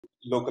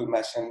local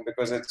machine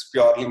because it's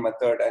purely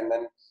method, and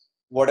then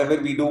whatever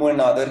we do in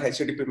other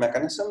HTTP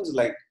mechanisms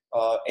like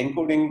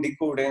encoding,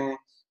 decoding,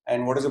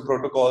 and what is the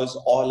protocols,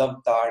 all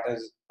of that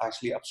is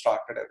actually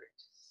abstracted away.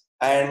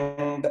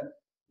 And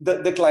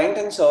the client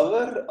and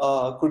server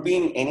could be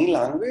in any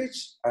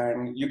language,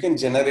 and you can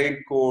generate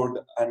code,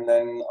 and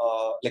then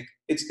like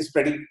it's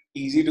pretty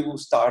easy to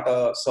start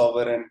a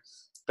server and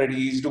pretty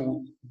easy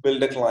to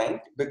build a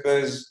client,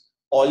 because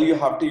all you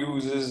have to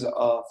use is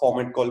a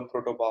format called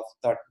protobuf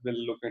that we'll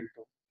look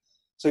into.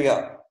 So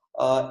yeah,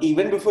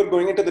 even before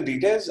going into the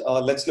details,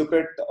 let's look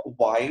at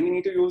why we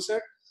need to use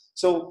it.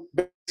 So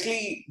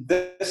basically,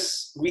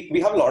 we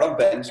have a lot of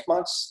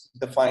benchmarks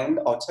defined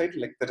outside.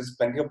 Like there is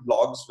plenty of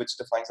blogs which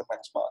defines the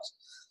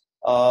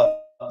benchmarks.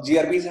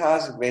 gRPC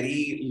has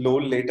very low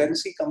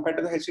latency compared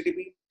to the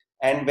HTTP,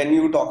 and when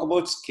you talk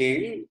about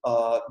scale,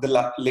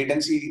 the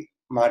latency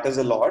matters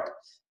a lot.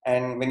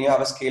 And when you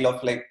have a scale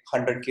of like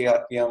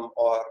 100k RPM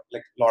or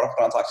like a lot of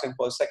transactions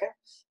per second,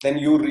 then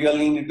you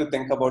really need to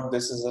think about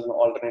this as an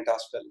alternate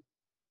as well.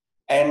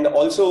 And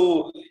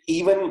also,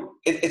 even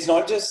it's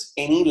not just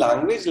any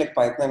language like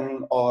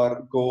Python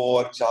or Go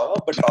or Java,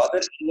 but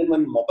rather even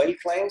on mobile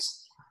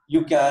clients,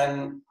 you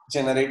can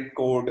generate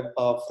code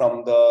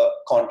from the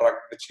contract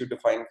which you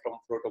define from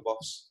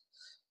protobufs.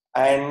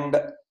 And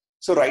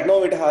so right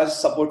now it has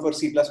support for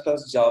C++,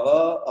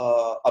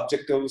 Java,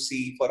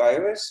 Objective-C for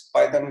iOS,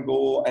 Python,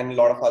 Go, and a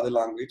lot of other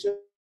languages.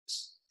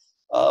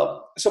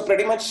 So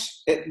pretty much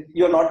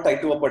you're not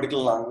tied to a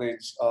particular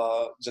language,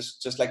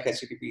 just like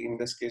HTTP in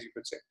this case, you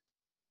could say.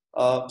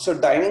 So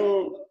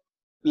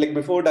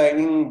before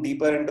diving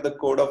deeper into the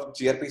code of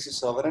gRPC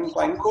server and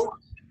client code,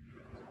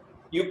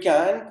 you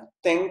can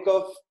think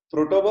of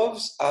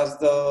protobufs as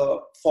the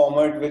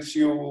format which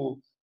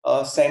you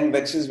send,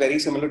 which is very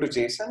similar to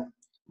JSON,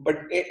 but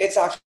it's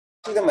actually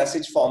the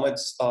message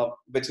formats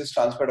which is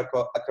transferred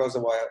across the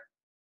wire.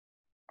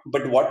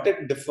 But what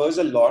it differs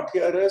a lot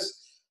here is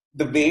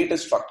the way it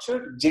is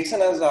structured.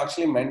 JSON is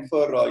actually meant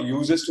for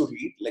users to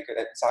read. Like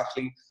it's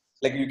actually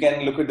like you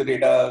can look at the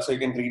data, so you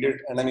can read it,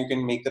 and then you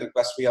can make the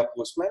request via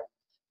Postman.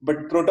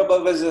 But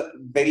protobuf is a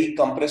very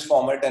compressed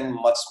format and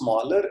much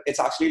smaller. It's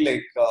actually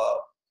like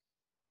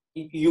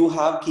you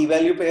have key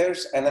value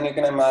pairs, and then you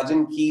can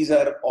imagine keys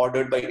are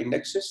ordered by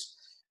indexes,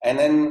 and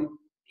then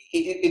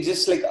it's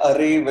just like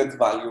array with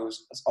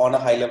values on a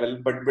high level.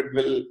 But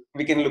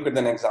we can look at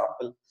an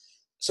example.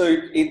 So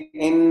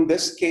in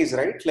this case,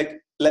 right,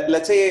 like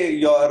let's say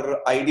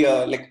your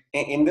idea, like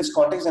in this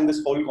context and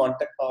this whole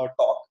context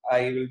talk,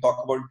 I will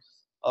talk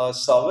about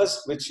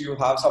service, which you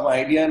have some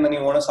idea and then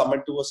you want to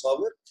submit to a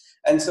server.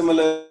 And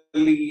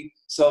similarly,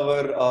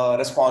 server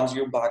responds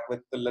you back with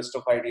the list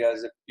of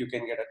ideas if you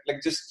can get it.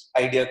 Like just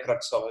idea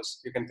crutch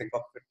service, you can think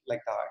of it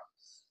like that.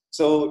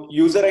 So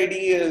user ID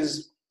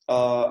is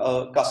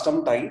a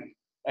custom type,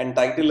 and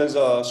title is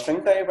a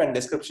string type, and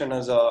description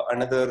is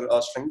another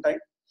string type.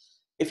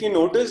 If you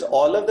notice,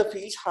 all of the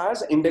fields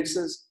has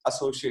indexes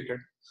associated.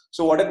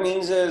 So what it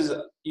means is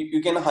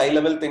you can high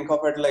level think of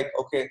it like,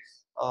 okay,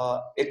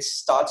 it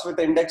starts with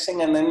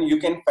indexing, and then you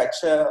can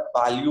fetch a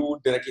value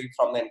directly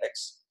from the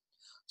index.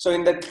 So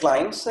in the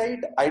client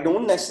side, I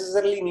don't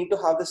necessarily need to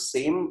have the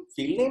same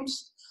field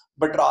names,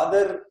 but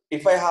rather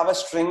if I have a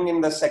string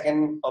in the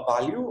second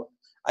value,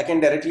 I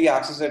can directly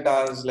access it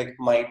as like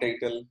my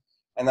title,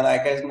 and then I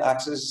can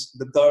access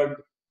the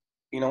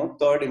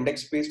third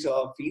index-based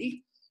field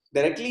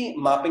directly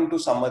mapping to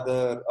some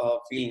other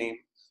field name.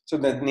 So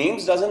the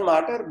names doesn't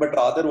matter, but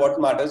rather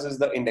what matters is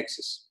the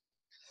indexes.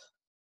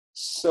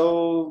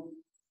 So,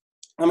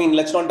 I mean,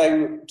 let's not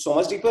dive so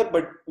much deeper,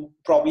 but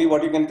probably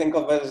what you can think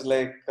of as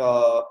like,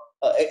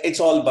 it's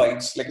all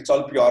bytes, like it's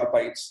all pure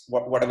bytes,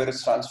 whatever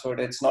is transferred.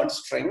 It's not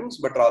strings,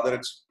 but rather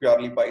it's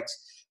purely bytes.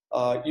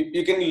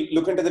 You can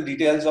look into the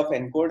details of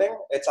encoding.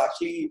 It's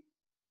actually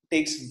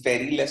takes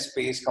very less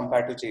space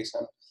compared to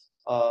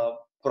JSON.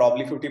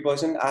 Probably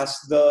 50%. As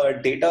the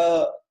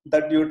data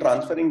that you're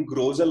transferring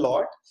grows a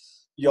lot,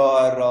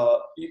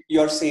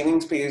 your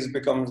saving space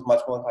becomes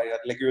much more higher.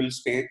 Like you will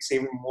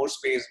save more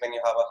space when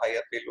you have a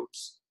higher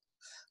payloads.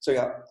 So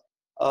yeah,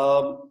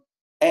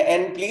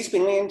 and please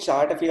ping me in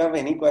chat if you have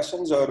any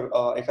questions,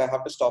 or if I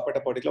have to stop at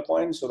a particular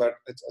point, so that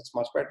it's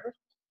much better.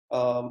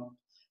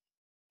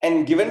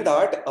 And given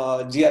that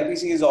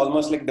gRPC is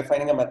almost like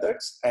defining a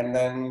methods, and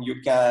then you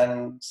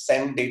can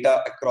send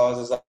data across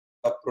as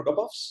a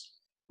protobufs.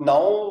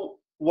 Now,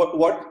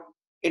 what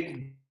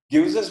it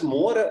gives us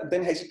more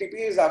than HTTP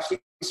is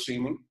actually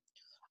streaming.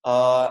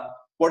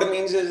 What it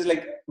means is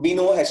like we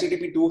know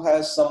HTTP 2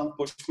 has some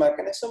push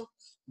mechanism,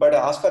 but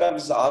as far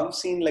as I've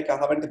seen, like I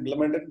haven't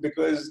implemented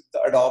because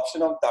the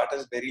adoption of that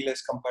is very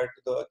less compared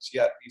to the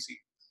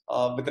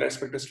gRPC with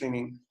respect to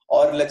streaming.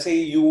 Or let's say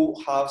you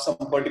have some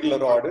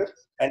particular order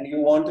and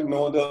you want to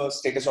know the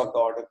status of the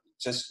order.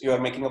 Just you are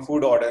making a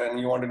food order and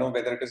you want to know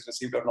whether it is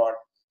received or not.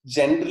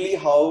 Generally,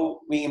 how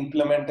we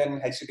implement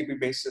an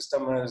HTTP-based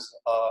system is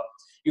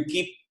you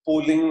keep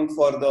polling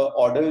for the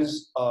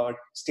order's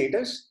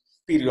status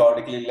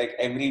periodically, like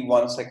every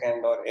 1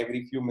 second or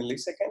every few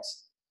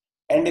milliseconds.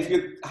 And if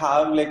you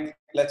have like,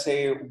 let's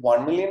say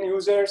 1 million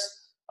users,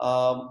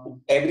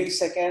 every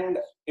second,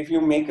 if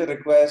you make a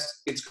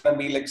request, it's going to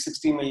be like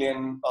 60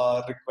 million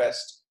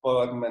requests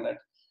per minute,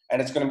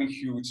 and it's going to be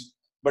huge.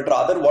 But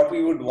rather what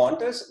we would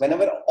want is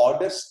whenever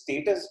order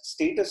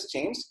status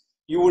changed,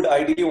 you would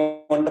ideally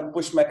want a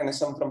push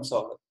mechanism from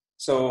server.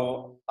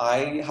 So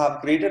I have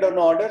created an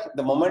order.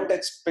 The moment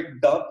it's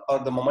picked up or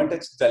the moment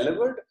it's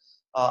delivered,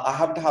 I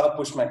have to have a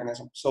push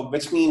mechanism. So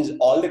which means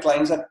all the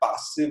clients are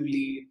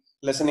passively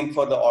listening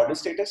for the order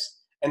status,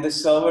 and the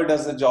server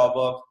does the job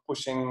of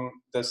pushing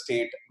the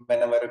state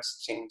whenever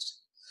it's changed.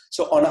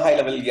 So on a high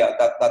level, yeah,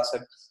 that's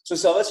it. So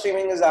server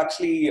streaming is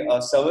actually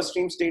server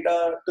streams data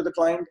to the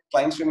client.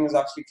 Client streaming is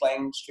actually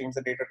client streams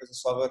the data to the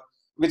server,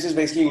 which is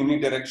basically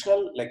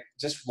unidirectional, like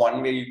just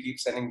one way you keep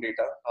sending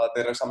data.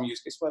 There are some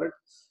use cases for it.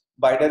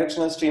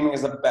 Bidirectional streaming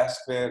is the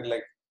best, where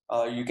like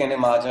you can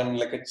imagine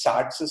like a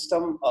chat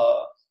system.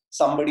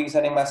 Somebody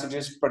sending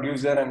messages,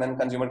 producer, and then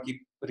consumer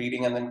keep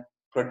reading, and then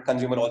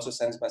consumer also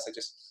sends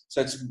messages.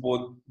 So it's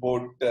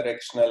both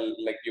directional,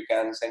 like you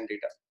can send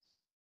data.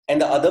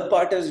 And the other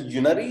part is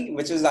unary,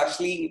 which is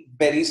actually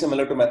very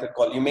similar to method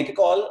call. You make a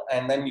call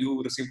and then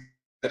you receive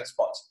the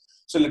response.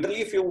 So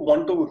literally, if you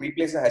want to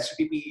replace a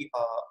HTTP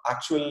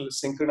actual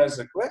synchronous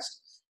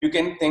request, you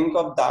can think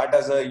of that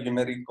as a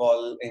unary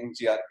call in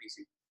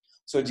gRPC.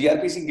 So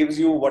gRPC gives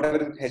you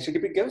whatever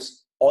HTTP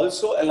gives.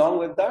 Also, along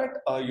with that,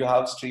 you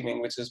have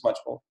streaming, which is much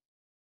more.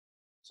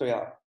 So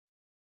yeah.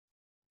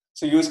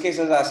 So use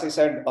cases, as I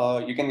said,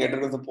 you can get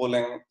rid of the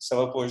polling,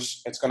 server push.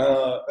 It's going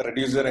to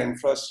reduce your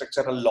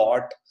infrastructure a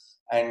lot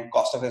and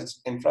cost of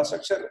its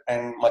infrastructure,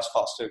 and much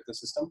faster the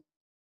system.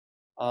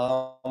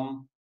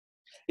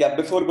 Yeah,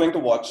 before going to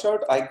watch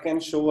out, I can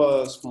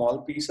show a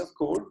small piece of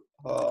code.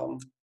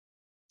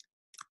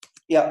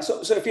 Yeah,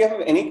 so if you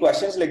have any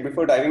questions, like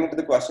before diving into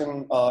the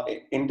question,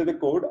 into the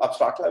code,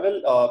 abstract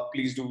level,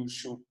 please do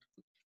shoot.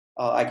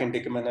 I can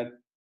take a minute.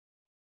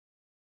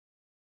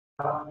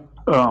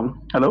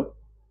 Hello?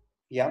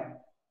 Yeah.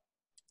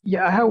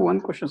 Yeah, I have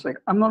one question. Like,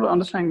 I'm not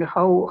understanding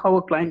how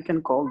a client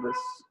can call this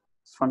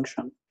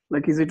function.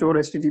 Like, is it over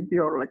HTTP,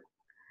 or like,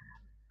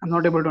 I'm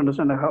not able to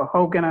understand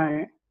how can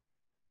I,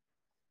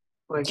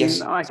 like,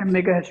 Yes. I can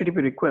make a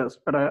HTTP request,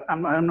 but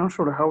I'm not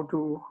sure how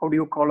do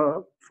you call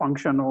a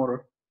function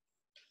or.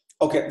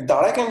 Okay,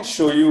 that I can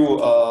show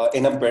you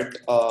in a bit.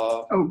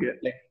 Okay.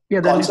 Like Yeah,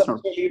 then it's not.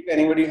 conceptually, if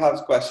anybody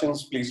has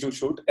questions, please do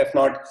shoot. If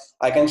not,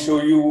 I can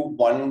show you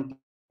one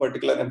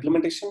particular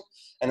implementation,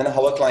 and then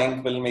how a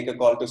client will make a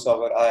call to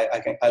server.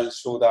 I'll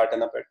show that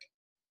in a bit.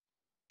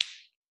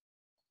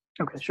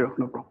 Okay, sure,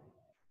 no problem.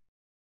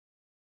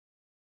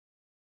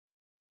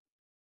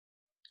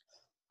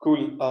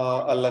 Cool.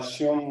 I'll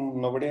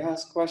assume nobody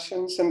has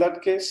questions in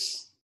that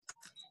case.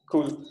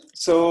 Cool.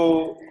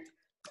 So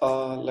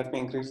let me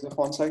increase the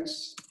font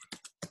size.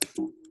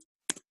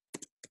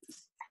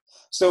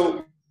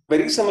 So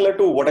very similar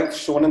to what I've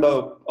shown in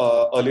the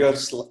earlier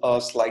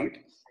slide.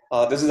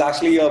 This is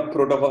actually a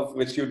protobuf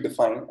which you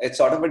define. It's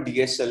sort of a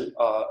DSL,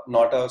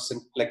 not a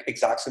like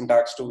exact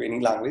syntax to any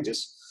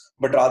languages,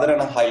 but rather on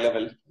a high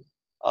level.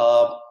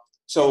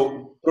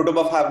 So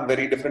protobuf have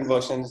very different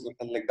versions.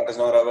 Like that is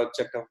not our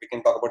objective. We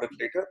can talk about it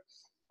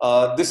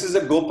later. This is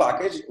a Go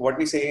package. What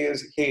we say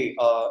is, hey,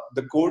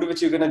 the code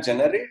which you're going to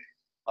generate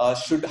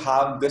should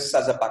have this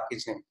as a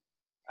package name.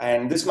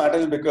 And this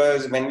matters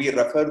because when we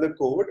refer the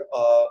code,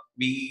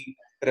 we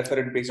refer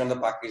it based on the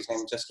package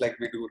name, just like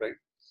we do, right?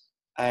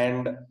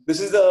 And this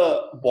is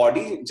the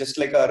body, just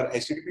like our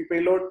HTTP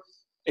payload.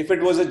 If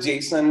it was a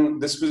JSON,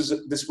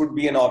 this would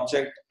be an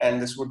object,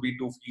 and this would be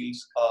two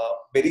fields.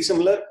 Very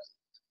similar,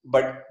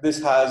 but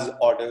this has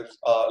orders,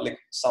 like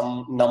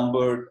some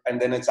numbered,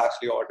 and then it's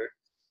actually ordered.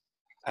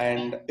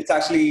 And it's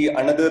actually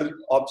another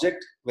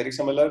object, very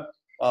similar.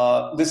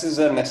 This is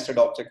a nested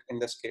object in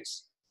this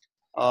case.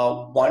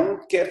 One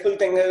careful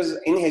thing is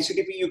in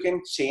HTTP, you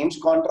can change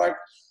contract,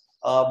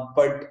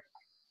 but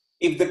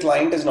if the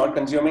client is not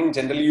consuming,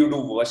 generally you do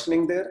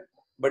versioning there.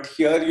 But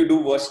here you do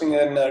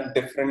versioning in a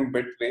different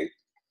bit way,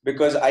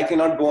 because I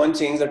cannot go and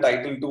change the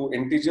title to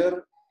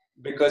integer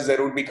because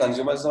there would be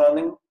consumers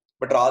running,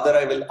 but rather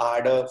I will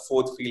add a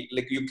fourth field.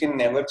 Like you can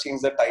never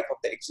change the type of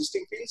the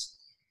existing fields,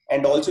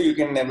 and also you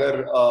can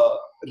never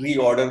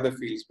reorder the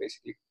fields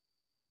basically.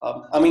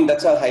 I mean,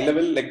 that's a high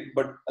level, like,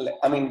 but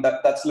I mean,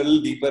 that's a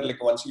little deeper.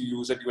 Like once you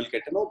use it, you will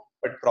get to know,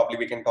 but probably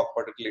we can talk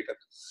about it later.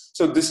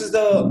 So this is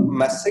the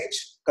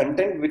message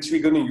content which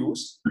we're going to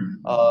use,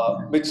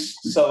 which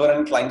server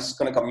and clients is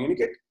going to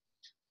communicate.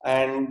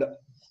 And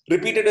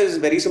repeated is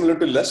very similar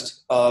to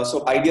list.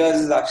 So ideas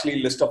is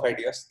actually list of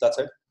ideas. That's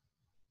it.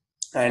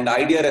 And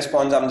idea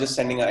response, I'm just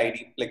sending an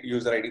ID, like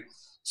user ID.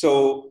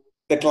 So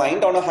the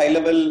client on a high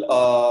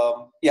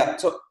level, yeah.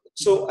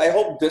 So I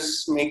hope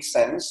this makes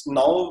sense.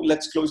 Now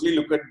let's closely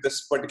look at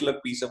this particular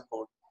piece of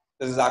code.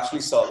 This is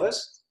actually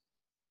service.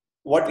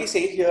 What we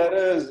say here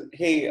is,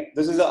 hey,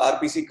 this is a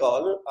RPC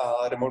call,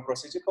 remote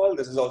procedure call.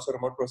 This is also a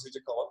remote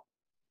procedure call.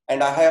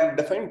 And I have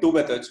defined two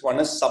methods. One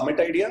is submit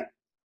idea,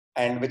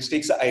 and which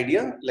takes the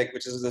idea, like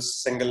which is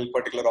this single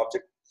particular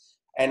object.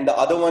 And the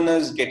other one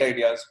is get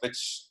ideas,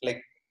 which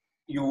like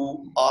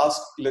you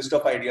ask list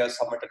of ideas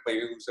submitted by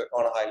user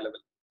on a high level.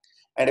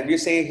 And if you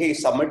say, hey,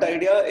 submit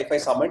idea, if I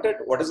submit it,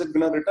 what is it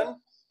going to return?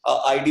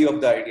 ID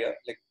of the idea.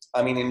 Like,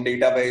 I mean, in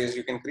database,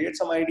 you can create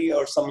some ID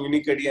or some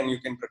unique ID and you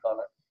can return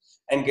it.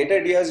 And get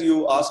ideas,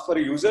 you ask for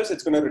users,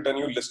 it's going to return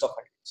you a list of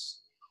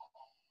ideas.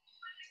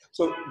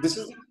 So this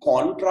is the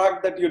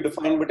contract that you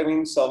define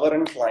between server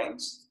and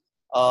clients.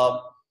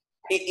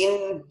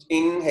 In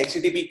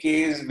HTTP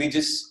case, we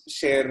just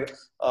share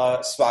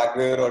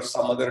Swagger or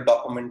some other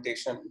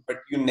documentation, but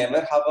you never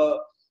have a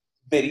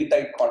very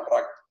tight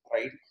contract,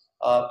 right?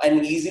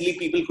 And easily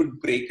people could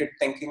break it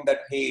thinking that,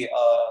 hey,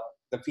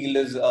 the field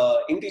is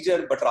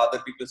integer, but rather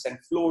people send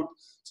float.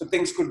 So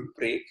things could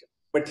break,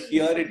 but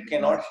here it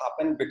cannot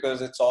happen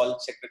because it's all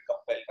checked at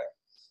compile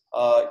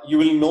time. You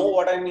will know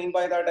what I mean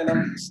by that in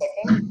a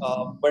second,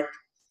 but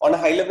on a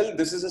high level,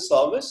 this is a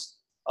service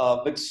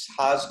which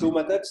has two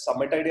methods,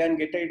 submit idea and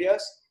get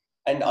ideas.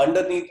 And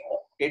underneath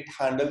it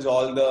handles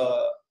all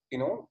the,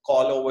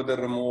 call over the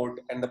remote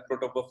and the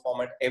protocol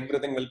format,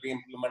 everything will be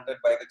implemented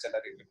by the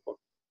generated code.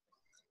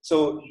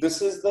 So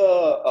this is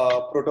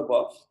the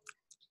protobuf.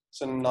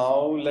 So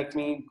now let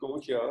me go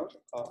here.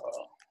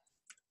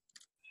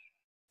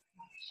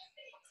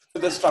 So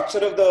the structure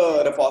of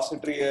the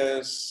repository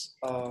is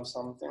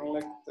something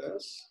like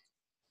this,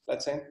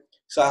 let's say.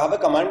 So I have a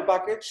command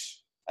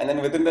package, and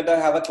then within that I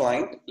have a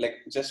client, like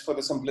just for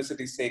the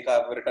simplicity's sake,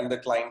 I've written the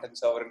client and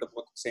server in the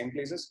both same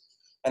places.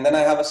 And then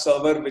I have a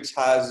server which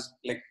has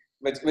like,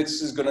 which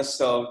is gonna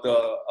serve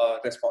the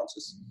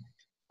responses.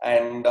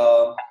 And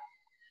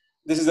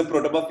this is the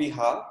protobuf we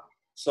have.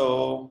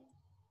 So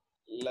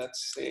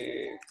let's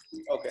say,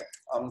 okay,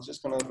 I'm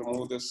just gonna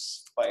remove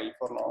this file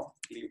for now,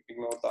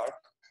 ignore that.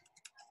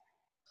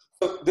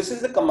 So this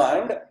is the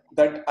command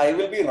that I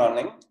will be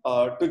running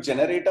to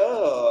generate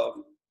a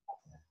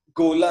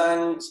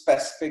Golang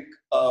specific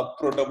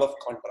protobuf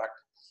contract.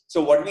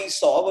 So what we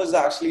saw was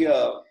actually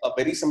a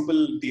very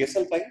simple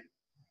DSL file,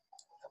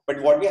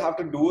 but what we have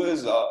to do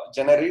is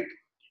generate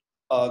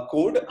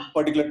code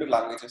particular to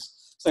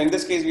languages. So in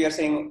this case, we are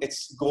saying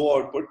it's Go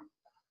output,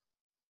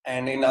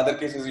 and in other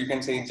cases, you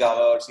can say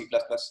Java or C++.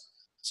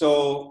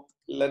 So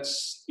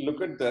let's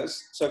look at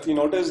this. So if you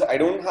notice, I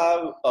don't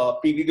have a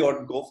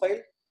pd.go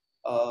file.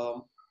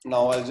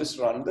 Now I'll just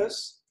run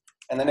this.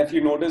 And then if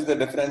you notice the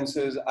difference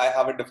is I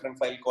have a different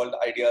file called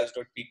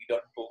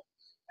ideas.pd.go.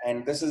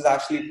 And this is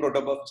actually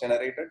protobuf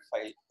generated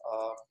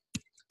file.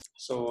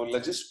 So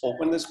let's just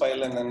open this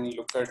file and then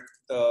look at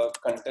the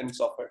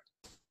contents of it.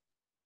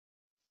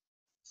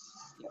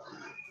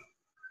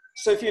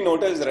 So if you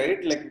notice,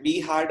 right, like we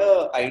had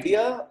a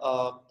idea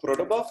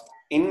protobuf.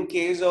 In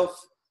case of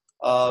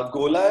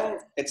Golang,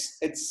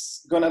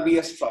 it's gonna be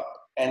a struct,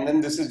 and then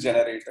this is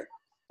generated.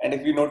 And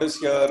if you notice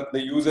here,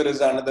 the user is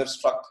another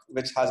struct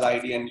which has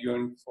ID and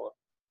uint4.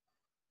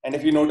 And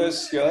if you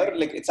notice here,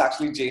 like it's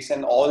actually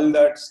JSON, all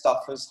that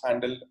stuff is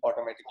handled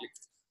automatically.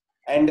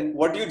 And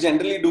what you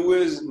generally do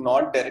is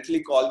not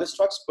directly call the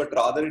structs, but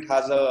rather it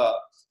has a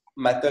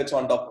methods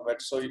on top of it.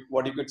 So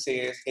what you could say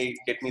is, hey,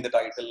 get me the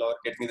title or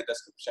get me the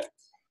description,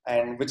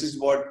 and which is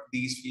what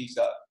these fields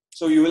are.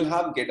 So you will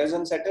have getters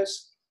and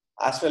setters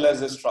as well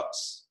as the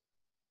structs.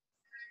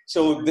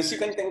 So this you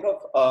can think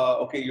of,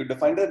 okay, you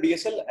defined a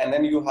DSL and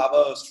then you have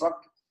a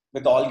struct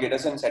with all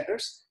getters and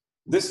setters.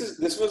 This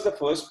was the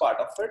first part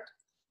of it,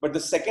 but the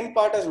second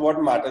part is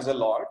what matters a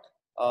lot,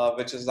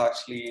 which is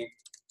actually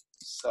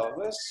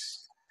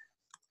service.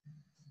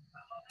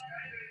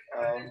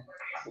 Let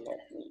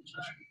me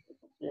just put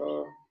it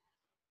here.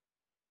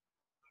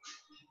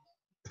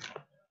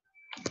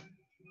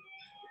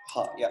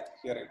 Yeah,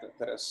 here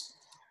there is.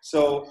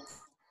 So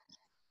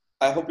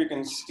I hope you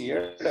can see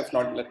it. If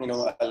not, let me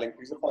know. I'll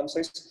increase the font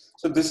size.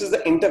 So this is the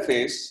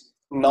interface.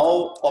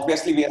 Now,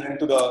 obviously, we are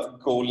into the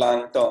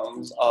Golang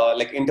terms.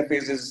 Like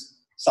interface is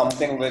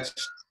something which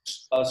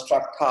a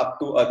struct have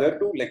to other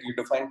to, like you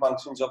define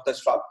functions of the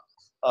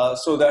struct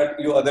so that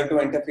you other to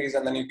interface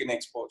and then you can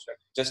export it.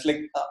 Just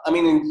like, I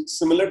mean,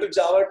 similar to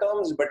Java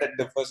terms, but it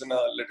differs in a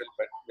little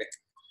bit way.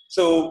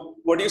 So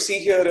what you see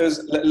here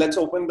is, let's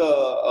open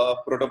the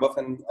protobuf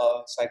in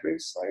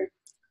sideways side.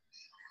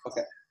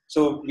 Okay.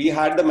 So we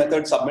had the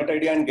method submit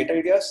idea and get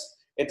ideas.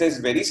 It is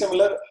very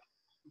similar.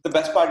 The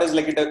best part is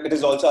like it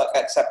is also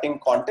accepting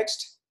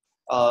context.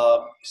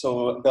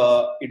 So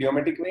the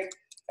idiomatic way,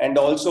 and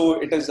also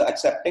it is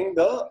accepting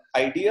the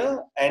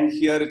idea, and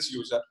here it's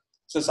user.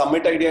 So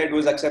submit idea, it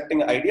was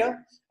accepting idea,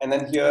 and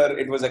then here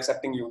it was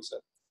accepting user.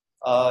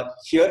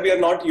 Here we are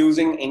not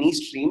using any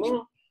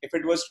streaming. If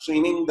it was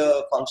streaming,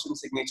 the function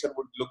signature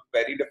would look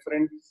very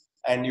different,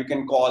 and you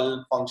can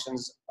call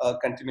functions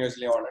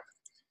continuously on it.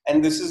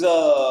 And this is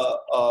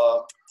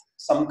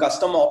some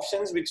custom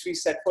options which we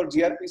set for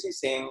gRPC,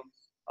 saying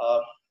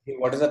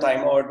what is a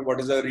timeout, what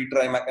is a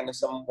retry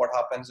mechanism, what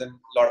happens in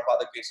a lot of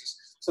other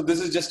cases. So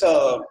this is just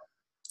a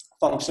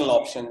functional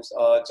options.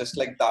 Just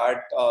like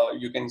that,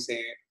 you can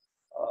say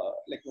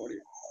like what do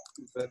you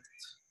with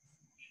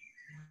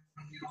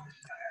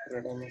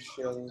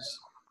credentials.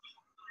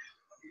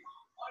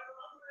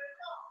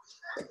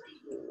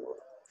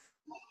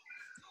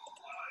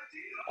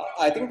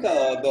 I think the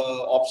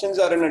options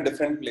are in a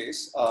different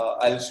place.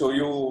 I'll show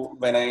you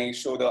when I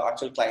show the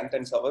actual client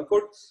and server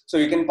code. So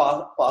you can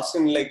pass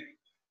in like,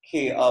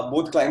 hey,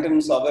 both client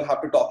and server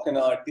have to talk in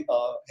a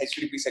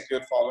HTTP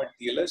secure format,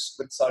 TLS,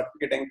 with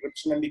certificate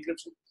encryption and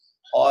decryption,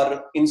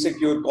 or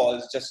insecure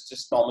calls,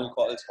 just normal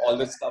calls. All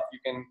this stuff you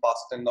can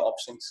pass it in the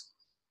options.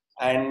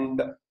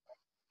 And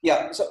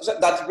yeah, so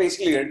that's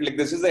basically it. Like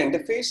this is the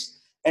interface,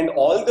 and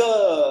all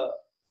the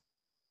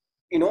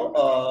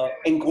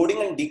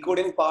encoding and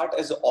decoding part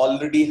is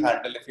already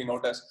handled, if you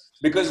notice,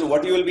 because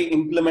what you will be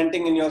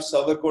implementing in your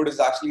server code is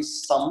actually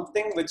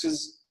something which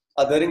is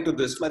othering to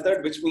this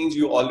method, which means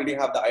you already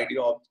have the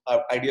idea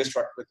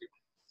struct with you.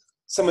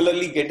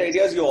 Similarly, get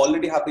ideas, you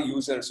already have the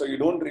user, so you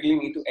don't really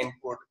need to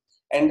encode.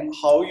 And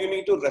how you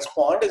need to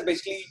respond is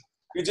basically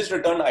you just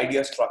return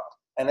idea struct,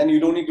 and then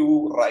you don't need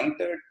to write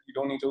it. You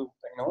don't need to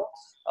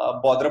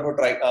bother about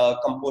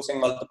composing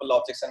multiple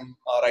objects and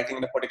writing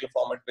in a particular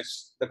format which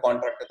the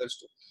contract others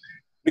do,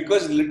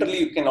 because literally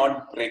you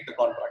cannot break the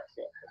contract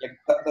here. Like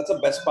that's the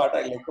best part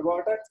I like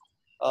about it.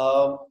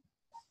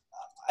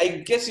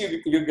 I guess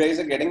you guys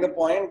are getting the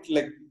point.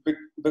 Like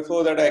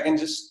before that, I can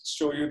just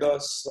show you the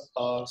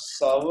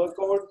server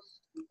code.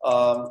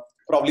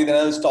 Probably then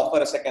I'll stop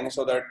for a second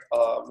so that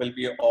we'll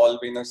be all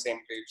be in the same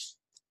page.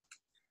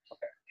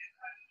 Okay.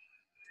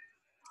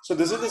 So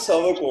this is the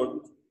server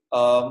code.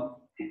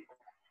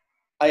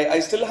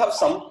 I still have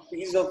some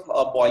piece of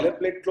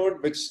boilerplate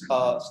code which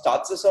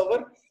starts the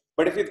server.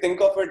 But if you think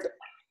of it,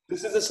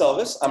 this is a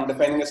service. I'm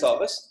defining a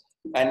service.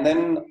 And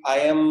then I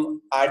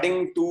am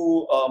adding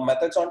two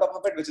methods on top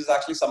of it, which is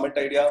actually submit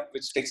idea,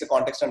 which takes a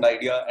context and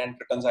idea and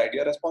returns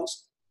idea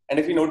response. And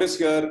if you notice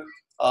here,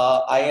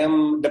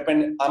 I'm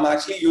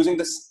actually using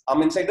this.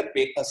 I'm inside the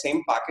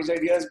same package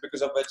ideas,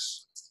 because of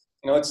which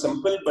it's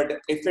simple.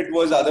 But if it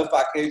was other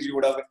package, you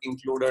would have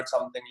included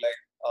something like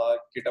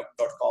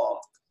github.com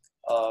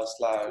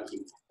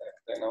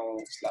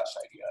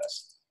 /ideas,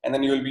 and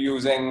then you will be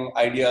using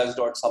ideas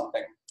dot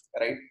something,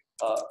 right?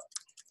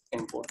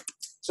 Input.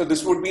 So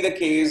this would be the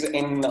case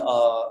in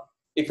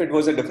if it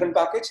was a different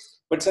package,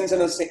 but since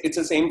it's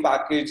the same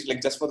package, like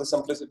just for the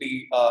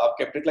simplicity, I've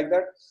kept it like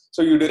that.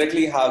 So you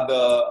directly have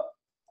the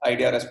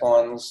idea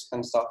response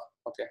and stuff.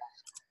 Okay.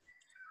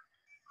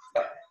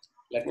 Yeah.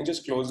 Let me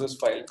just close this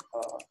file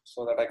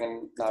so that I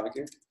can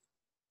navigate.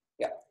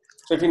 Yeah.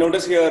 So if you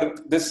notice here,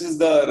 this is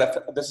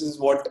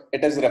what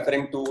it is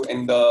referring to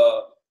in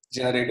the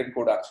generated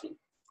code actually.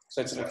 So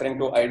it's referring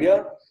to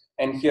idea,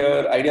 and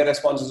here idea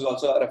response is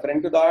also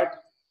referring to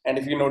that. And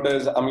if you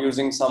notice, I'm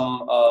using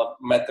some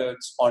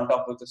methods on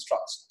top of the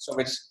structs, so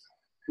which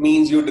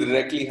means you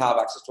directly have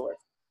access to it.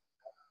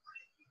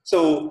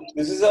 So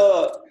this is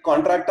a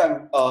contract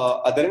I'm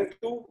adhering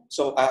to.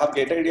 So I have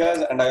get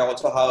ideas and I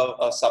also have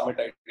a submit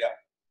idea.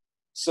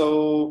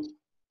 So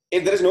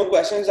if there is no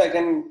questions, I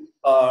can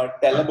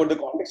tell about the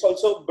context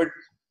also. But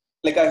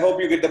like I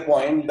hope you get the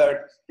point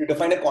that you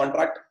define a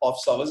contract of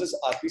services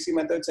RPC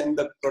methods in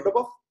the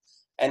protocol,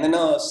 and then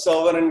a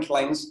server and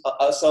clients,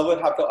 a server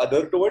have to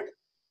adhere to it.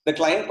 The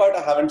client part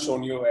I haven't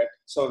shown you yet.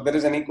 So if there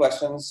is any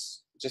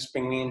questions, just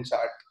ping me in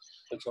chat.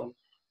 So,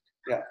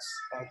 yes.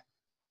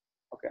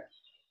 Okay.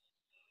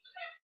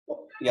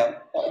 Yeah.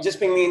 Just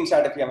ping me in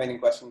chat if you have any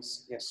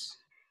questions. Yes.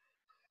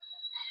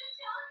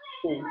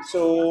 Cool.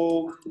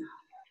 So.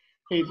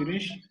 Hey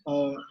Dinesh,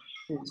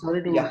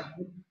 sorry to. Yeah.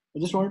 I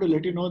just wanted to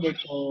let you know that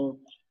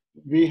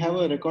we have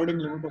a recording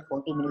limit of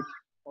 40 minutes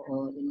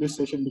in this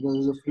session because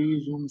it's a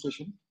free Zoom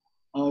session.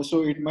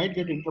 So it might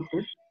get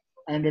interrupted.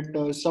 And at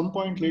some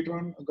point later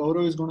on,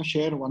 Gaurav is going to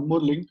share one more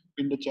link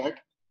in the chat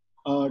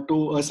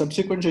to a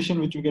subsequent session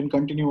which we can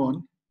continue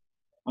on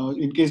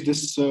in case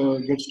this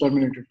gets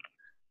terminated.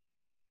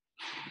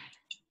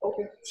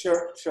 Okay,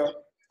 sure.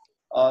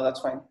 That's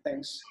fine.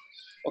 Thanks.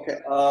 Okay.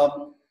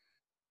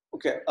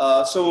 Okay.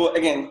 So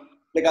again,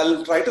 like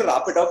I'll try to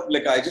wrap it up.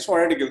 Like I just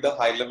wanted to give the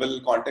high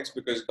level context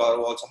because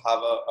Gaurav also have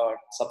a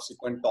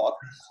subsequent talk.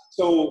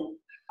 So.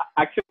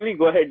 Actually,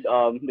 go ahead,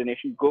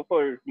 Dinesh. Go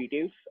for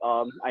details.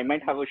 I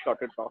might have a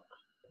shorter talk.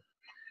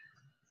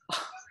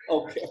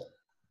 Okay,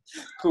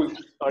 cool.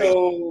 Sorry.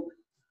 So,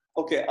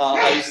 okay,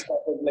 I'll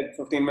start with like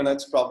 15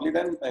 minutes probably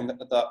then, and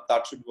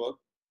that should work.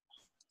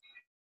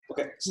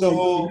 Okay,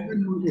 so.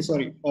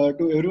 Sorry,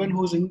 to everyone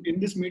who's in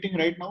this meeting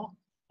right now,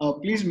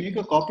 please make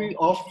a copy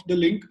of the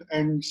link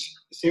and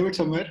save it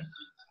somewhere.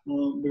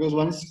 Because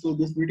once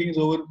this meeting is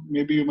over,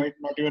 maybe you might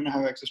not even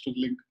have access to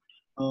the link.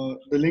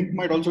 The link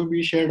might also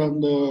be shared on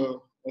the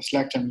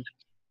Slack channel.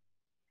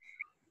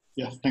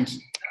 Yeah, thanks.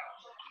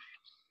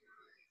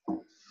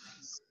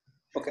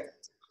 Okay,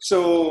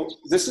 so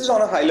this is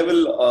on a high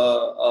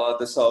level,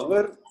 the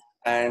server,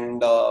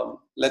 and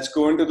let's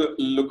go into the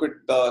look at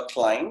the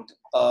client.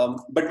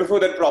 But before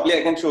that, probably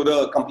I can show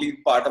the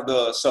complete part of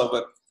the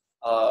server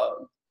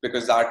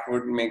because that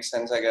would make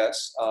sense, I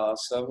guess.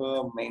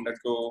 Server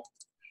main.go.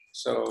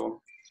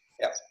 So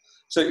yeah.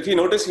 So if you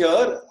notice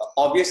here,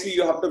 obviously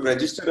you have to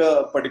register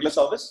a particular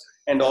service,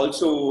 and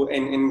also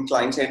in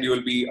client side you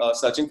will be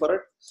searching for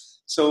it.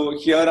 So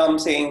here I'm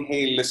saying,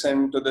 hey,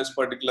 listen to this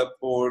particular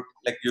port,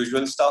 like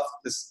usual stuff,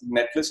 this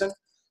net listen.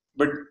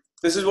 But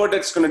this is what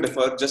it's going to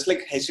differ. Just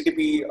like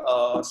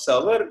HTTP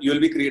server,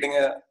 you'll be creating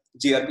a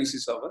gRPC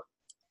server.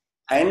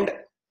 And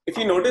if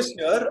you notice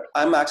here,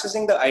 I'm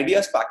accessing the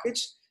ideas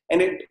package,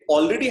 and it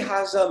already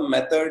has a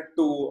method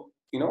to,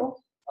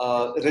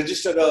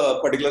 register a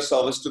particular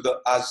service to the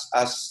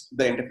as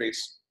the interface.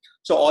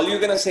 So all you're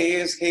gonna say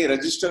is, hey,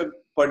 register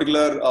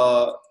particular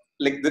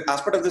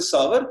as part of this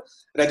server,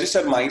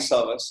 register my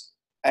service,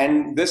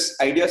 and this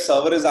idea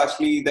server is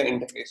actually the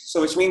interface.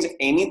 So which means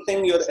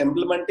anything you're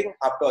implementing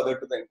have to other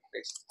to the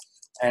interface.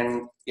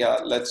 And yeah,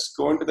 let's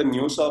go into the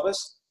new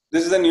service.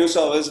 This is the new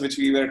service which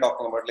we were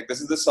talking about. Like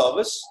this is the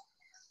service.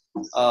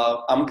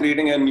 I'm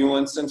creating a new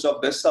instance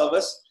of this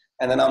service,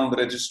 and then I'm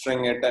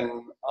registering it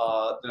in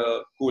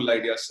the cool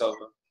idea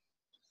server.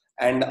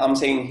 And I'm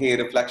saying, hey,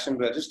 reflection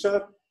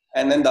register,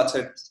 and then that's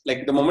it.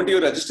 Like the moment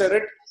you register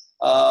it,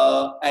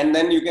 and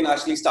then you can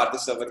actually start the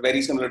server,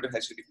 very similar to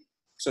HTTP.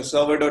 So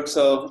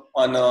server.serve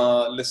on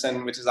a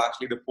listen, which is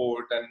actually the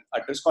port and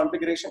address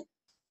configuration.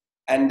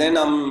 And then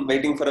I'm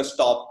waiting for a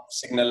stop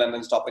signal and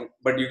then stopping.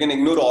 But you can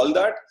ignore all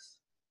that.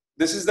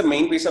 This is the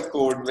main piece of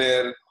code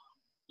where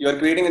you're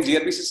creating a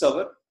gRPC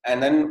server,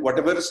 and then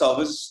whatever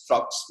service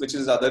structs, which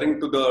is othering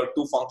to the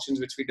two functions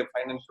which we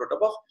define in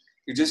protobuf,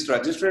 you just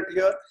register it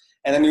here,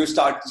 and then you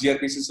start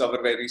gRPC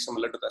server very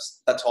similar to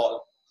this. That's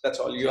all. That's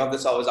all. You have the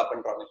servers up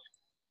and running.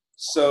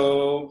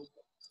 So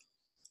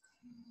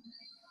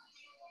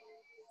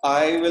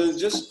I will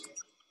just,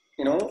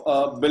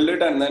 build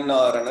it and then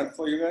run it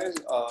for you guys.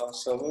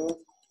 Server,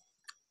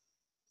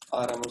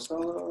 RM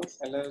server,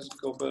 ls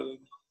global,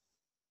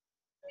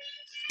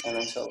 and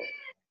then server.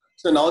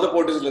 So now the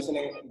port is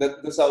listening.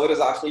 The server is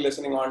actually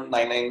listening on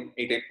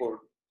 9988 port,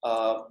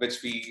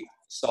 which we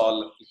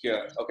saw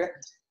here. Okay.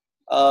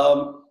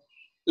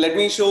 Let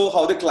me show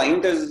how the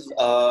client is,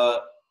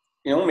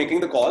 making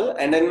the call,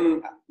 and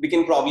then we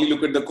can probably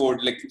look at the code.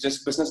 Like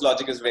just business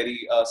logic is very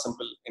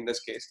simple in this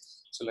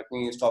case. So let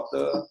me stop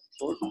the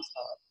code.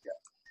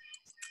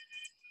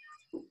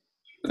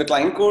 The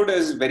client code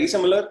is very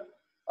similar.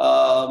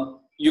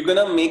 You're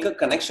gonna make a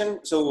connection.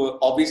 So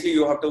obviously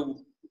you have to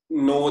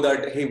know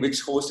that, hey,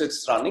 which host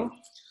it's running.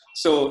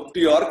 So to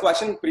your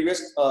question,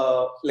 previous,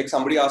 like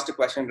somebody asked a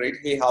question, right?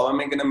 Hey, how am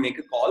I gonna make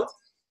a call?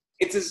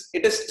 It is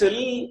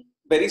still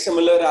very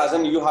similar, as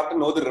in you have to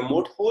know the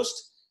remote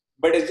host,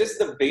 but it's just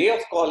the way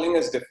of calling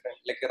is different.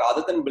 Like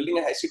rather than building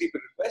a HTTP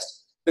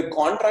request, the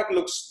contract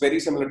looks very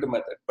similar to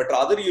method, but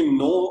rather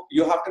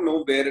you have to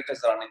know where it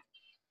is running.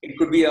 It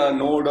could be a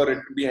node or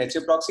it could be a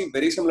HA proxy,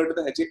 very similar to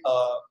the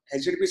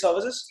HTTP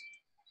services.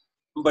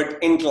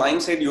 But in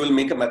client side, you will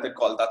make a method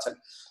call. That's it.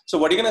 So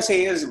what you're going to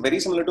say is very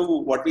similar to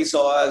what we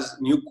saw as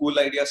new cool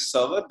idea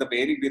server, the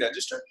way it be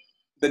registered.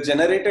 The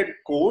generated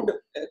code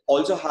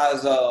also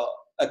has a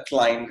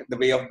client, the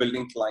way of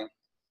building client.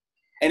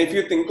 And if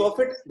you think of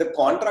it, the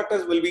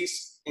contractors will be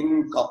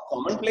in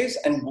common place,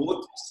 and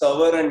both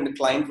server and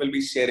client will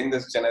be sharing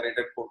this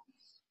generated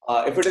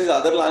code. If it is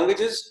other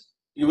languages,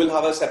 you will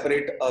have a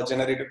separate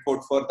generated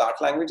code for that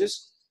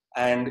languages,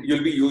 and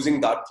you'll be using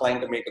that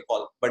client to make a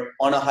call. But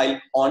on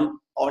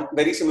on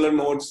very similar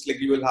nodes, like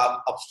you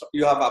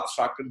have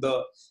abstracted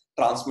the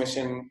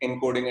transmission,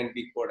 encoding and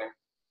decoding,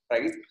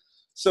 right?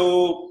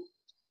 So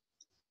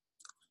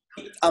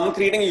I'm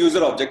creating a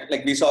user object,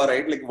 like we saw,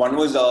 right? Like one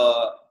was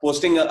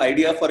posting an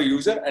idea for a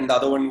user, and the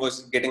other one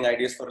was getting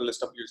ideas for a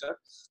list of user.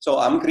 So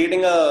I'm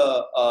creating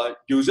a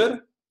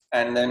user,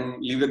 and then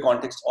leave the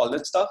context, all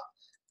that stuff.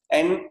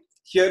 And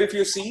here, if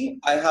you see,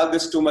 I have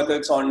these two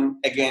methods on,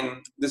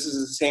 again, this is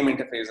the same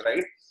interface,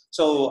 right?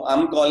 So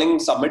I'm calling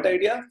submit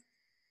idea,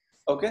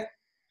 okay?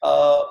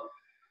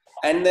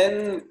 And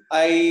then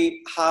I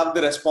have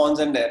the response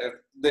and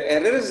error. The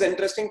error is the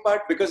interesting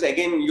part, because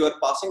again, you are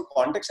passing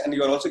context and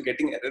you are also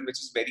getting error, which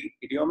is very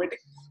idiomatic.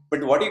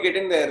 But what you get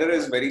in the error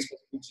is very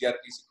specific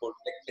gRPC code.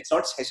 Like, it's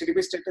not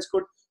HTTP status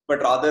code,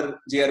 but rather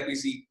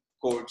gRPC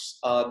codes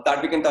that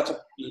we can touch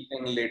up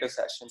in later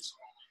sessions.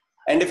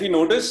 And if you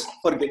notice,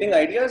 for getting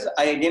ideas,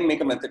 I again make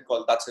a method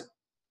call. That's it.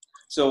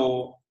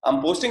 So I'm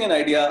posting an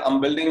idea.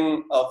 I'm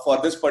building for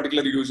this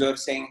particular user,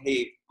 saying,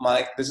 hey,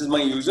 this is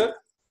my user.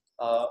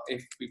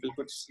 If people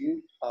could see.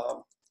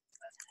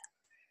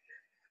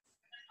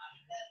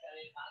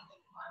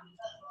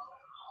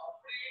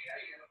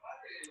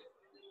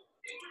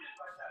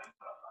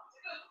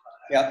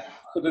 Yeah,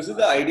 so this is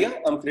the idea.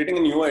 I'm creating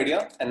a new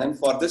idea, and then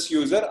for this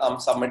user, I'm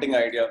submitting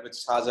idea, which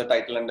has a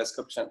title and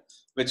description,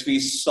 which we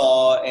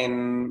saw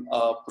in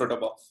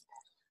protobuf,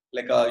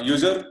 like a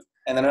user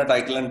and then a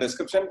title and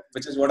description,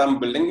 which is what I'm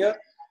building here,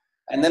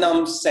 and then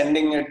I'm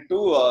sending it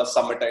to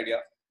submit idea,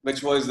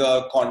 which was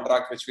the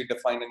contract which we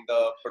defined in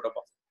the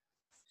protobuf.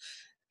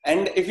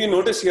 And if you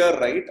notice here,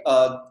 right,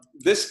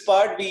 this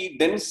part we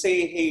didn't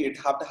say, hey, it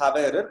have to have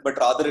an error, but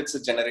rather it's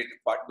a generated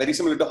part. Very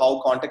similar to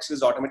how context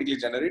is automatically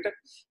generated.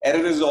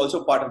 Error is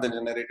also part of the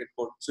generated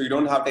code. So you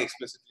don't have to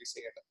explicitly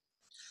say it.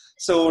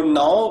 So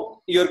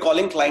now you're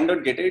calling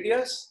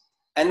client.getIdeas.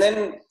 And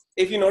then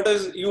if you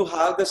notice, you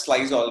have the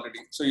slice already.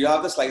 So you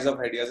have the slice of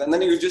ideas, and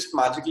then you just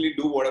magically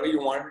do whatever you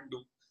want to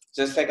do.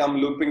 Just like I'm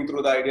looping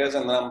through the ideas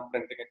and then I'm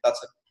printing it. That's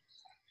it.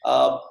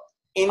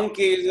 In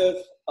case of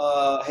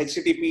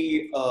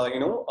HTTP,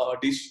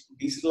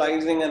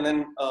 deserializing and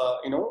then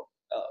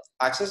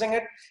accessing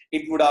it,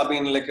 it would have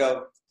been like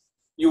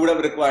you would have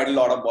required a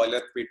lot of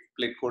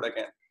boilerplate code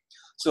again.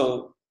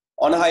 So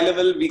on a high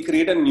level, we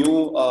create a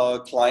new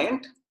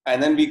client,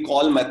 and then we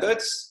call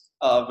methods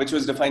which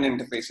was defined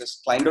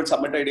interfaces,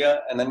 client.submit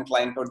idea and then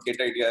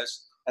client.get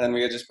ideas, and then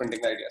we are just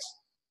printing ideas.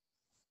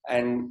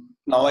 And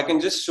now I can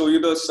just show you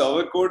the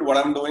server code, what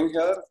I'm doing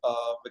here,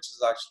 which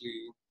is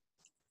actually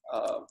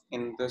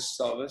in this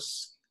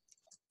service.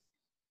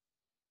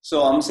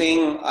 So I'm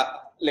saying,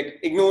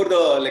 ignore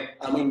the,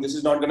 this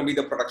is not going to be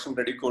the production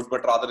ready code,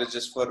 but rather it's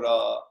just for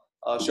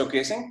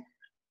showcasing.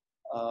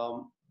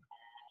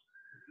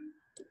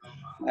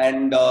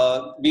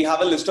 We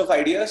have a list of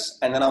ideas,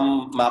 and then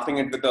I'm mapping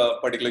it with a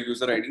particular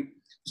user ID.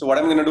 So what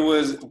I'm going to do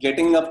is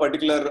getting a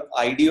particular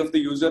ID of the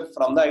user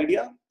from the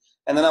idea,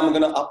 and then I'm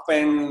going to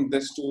append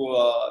this to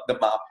the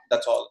map.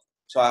 That's all.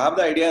 So I have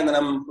the idea, and then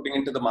I'm putting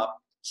into the map.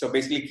 So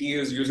basically, key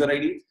is user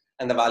ID,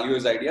 and the value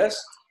is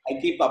ideas. I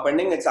keep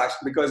appending. It's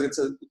actually because it's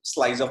a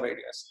slice of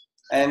ideas.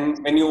 And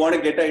when you want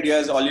to get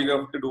ideas, all you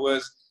have to do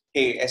is,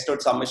 hey,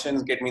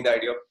 s.submissions, get me the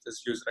idea of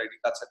this user ID.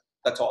 That's it.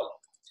 That's all.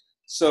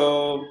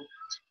 So,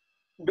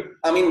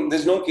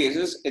 there's no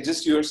cases. It's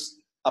just you're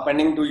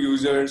appending to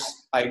users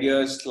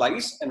ideas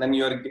slice, and then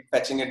you're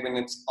fetching it when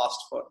it's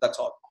asked for. That's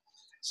all.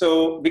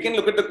 So we can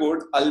look at the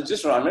code. I'll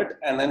just run it,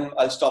 and then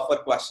I'll stop for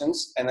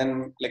questions, and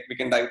then we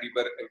can dive deeper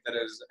if there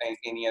is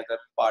any other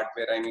part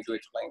where I need to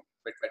explain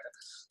a bit better.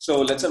 So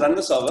let's run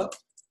the server.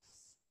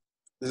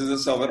 This is the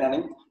server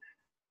running,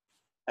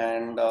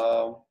 and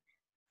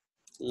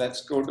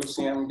let's go to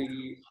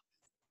CMD.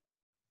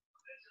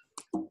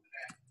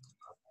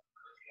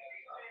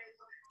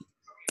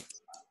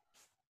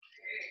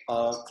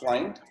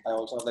 Client. I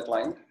also have the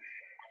client.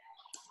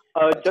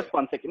 Just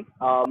 1 second.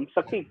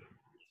 Sakti,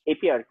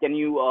 APR, can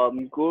you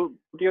go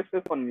put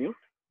yourself on mute?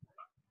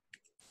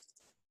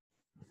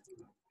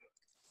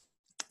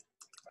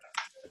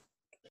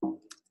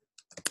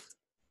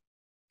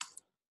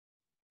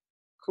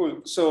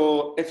 Cool.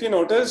 So if you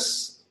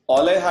notice,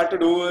 all I had to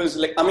do is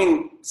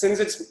since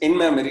it's in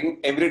memory,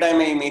 every time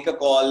I make a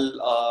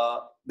call,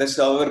 the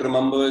server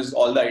remembers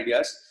all the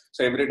ideas.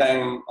 So every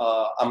time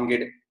I'm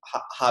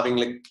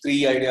having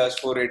 3 ideas,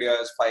 4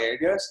 ideas, 5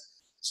 ideas.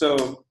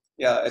 So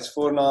yeah, it's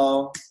 4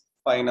 now,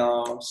 5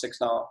 now,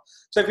 6 now.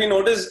 So if you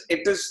notice,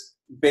 it is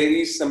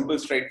very simple,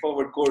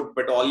 straightforward code,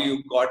 but all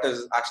you got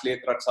is actually a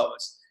CRUD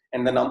service.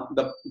 And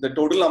the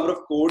total number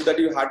of code that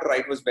you had to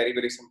write was very,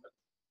 very simple,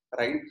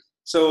 right?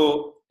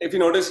 So if you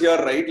notice here,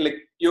 right,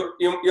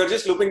 you're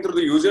just looping through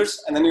the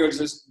users, and then you're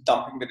just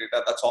dumping the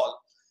data. That's all.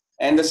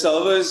 And the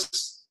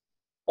servers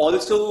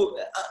also,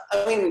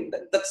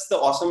 that's the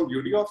awesome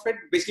beauty of it.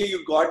 Basically,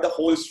 you got the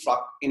whole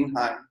struct in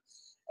hand.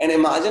 And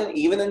imagine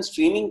even in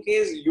streaming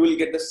case, you will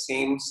get the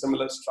same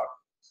similar struct.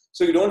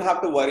 So you don't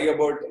have to worry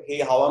about, hey,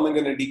 how am I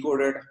going to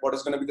decode it? What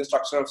is going to be the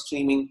structure of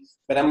streaming?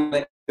 When I'm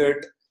going to edit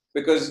it?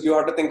 Because you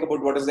have to think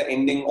about what is the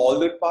ending, all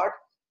that part.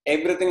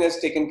 Everything is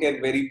taken care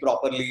very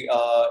properly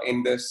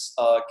in this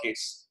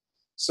case.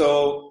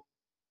 So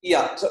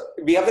yeah, so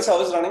we have the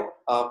service running.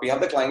 We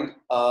have the client.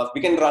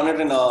 We can run it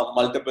in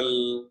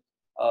multiple,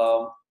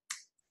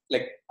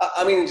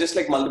 just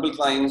like multiple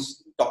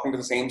clients talking to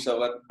the same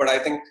server. But I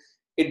think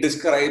it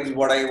describes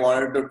what I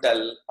wanted to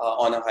tell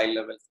on a high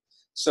level.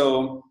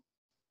 So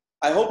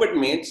I hope it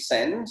made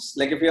sense.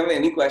 If you have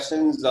any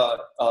questions,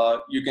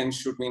 you can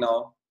shoot me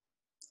now.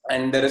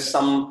 And there is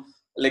some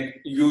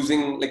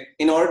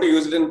in order to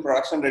use it in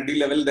production ready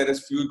level, there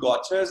is few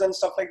gotchas and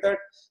stuff like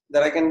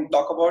that I can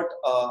talk about.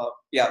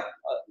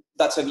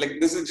 That's it.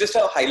 This is just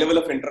a high level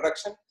of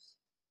introduction.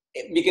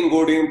 We can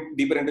go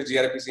deeper into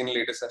gRPC in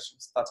later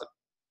sessions. That's it.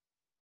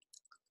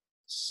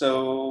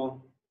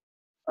 So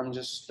I'm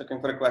just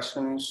looking for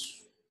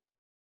questions.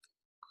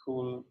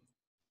 Cool.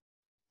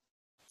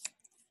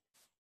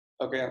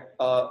 Okay.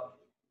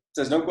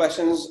 There's no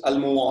questions. I'll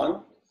move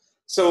on.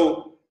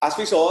 So as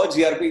we saw,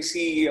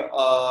 gRPC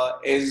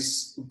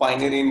is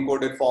binary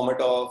encoded format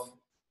of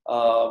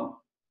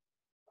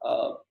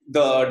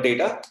the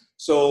data.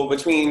 So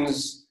which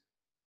means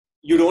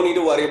you don't need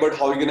to worry about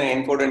how you're going to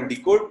encode and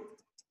decode.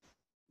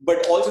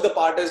 But also the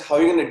part is how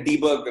you're going to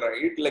debug,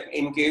 right?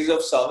 In case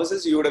of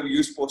services, you would have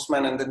used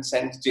Postman and then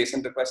sent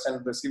JSON request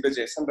and received the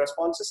JSON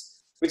responses,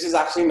 which is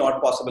actually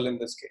not possible in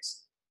this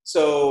case.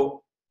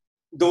 So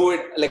though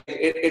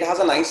it has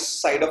a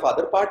nice side of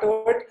other part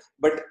of it,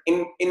 but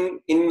in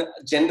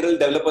general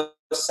developer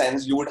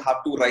sense, you would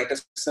have to write a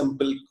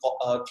simple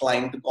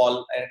client to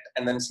call it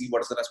and then see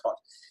what is the response.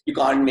 You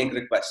can't make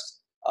requests.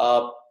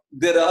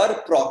 There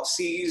are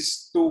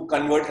proxies to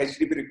convert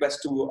HTTP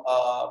requests to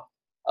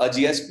a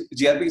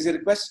gRPC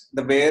request.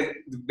 Where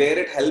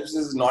it helps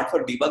is not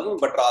for debugging,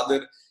 but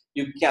rather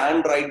you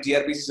can write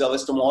gRPC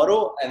service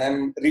tomorrow and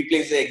then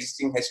replace the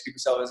existing HTTP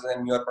service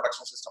in your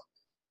production system.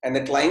 And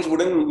the clients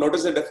wouldn't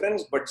notice the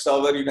difference, but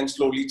server, you can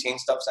slowly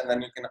change stuff and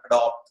then you can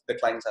adopt the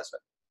clients as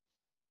well.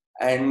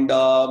 And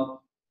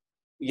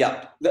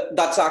yeah,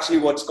 that's actually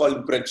what's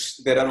called bridge.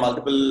 There are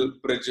multiple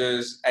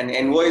bridges, and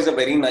Envoy is a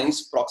very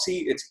nice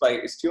proxy. It's by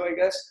Istio, I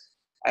guess.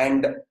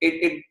 And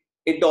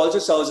it also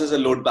serves as a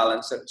load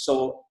balancer.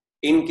 So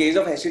in case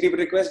of HTTP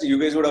request, you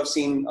guys would have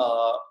seen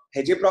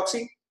HA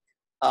proxy.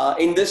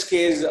 In this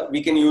case,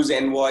 we can use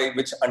Envoy,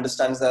 which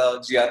understands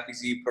the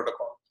gRPC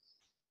protocol.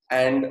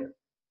 And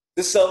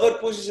the server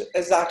push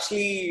is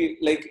actually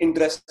like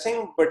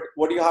interesting, but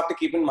what you have to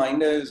keep in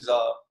mind is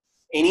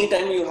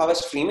anytime you have a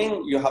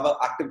streaming, you have an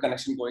active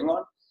connection going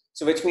on.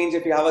 So which means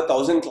if you have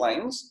 1,000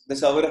 clients, the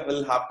server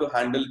will have to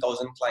handle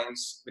 1,000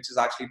 clients, which is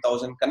actually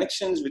 1,000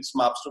 connections, which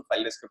maps to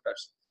file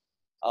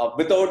descriptors.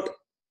 Without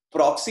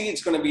proxy,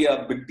 it's going to be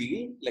a big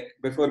deal. Like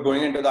before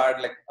going into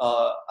that, like,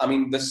 I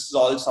mean, this is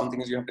all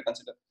something you have to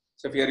consider.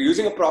 So if you're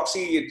using a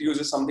proxy, it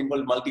uses something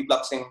called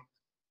multipluxing.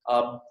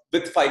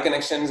 With 5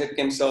 connections, it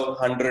can serve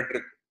 100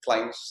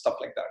 clients, stuff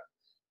like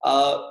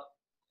that.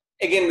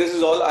 Again, this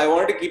is all, I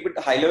wanted to keep it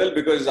high level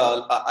because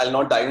I'll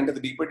not dive into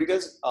the deeper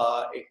details.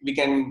 We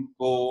can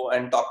go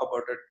and talk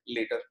about it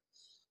later.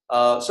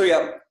 So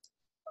yeah,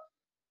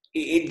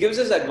 it gives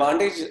us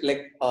advantage,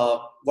 like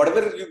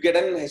whatever you get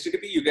in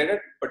HTTP, you get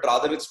it, but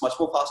rather it's much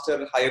more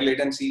faster, higher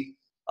latency.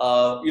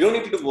 You don't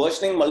need to do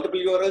versioning multiple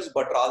URLs,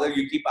 but rather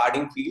you keep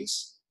adding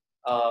fields.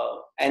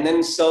 And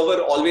then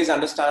server always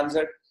understands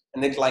it,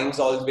 and the clients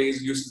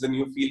always uses the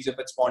new fields if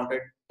it's wanted.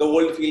 The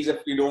old fields,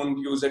 if you don't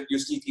use it, you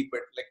still keep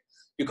it. Like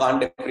you can't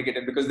deprecate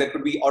it because there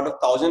could be out of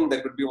 1,000,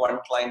 there could be 1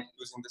 client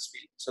using this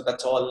field. So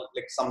that's all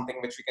like something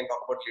which we can talk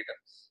about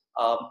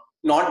later.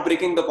 Not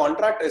breaking the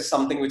contract is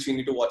something which you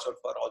need to watch out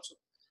for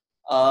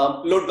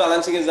also. Load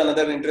balancing is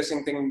another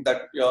interesting thing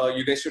that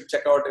you guys should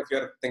check out if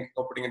you're thinking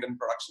of putting it in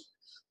production.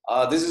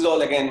 This is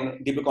all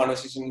again deeper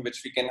conversation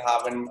which we can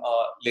have in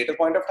a later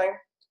point of time.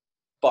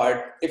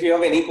 But if you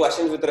have any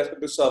questions with respect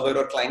to server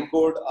or client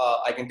code,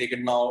 I can take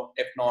it now.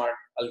 If not,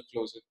 I'll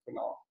close it for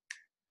now.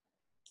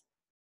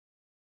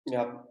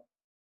 Yeah.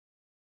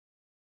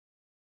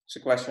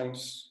 So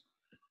questions?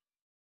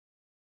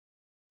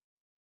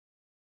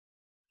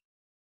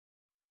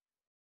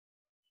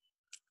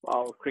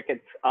 Wow,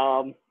 crickets.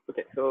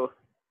 Okay, so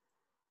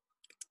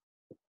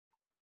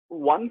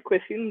one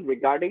question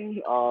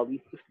regarding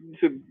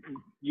so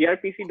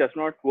gRPC does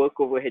not work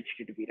over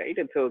HTTP, right?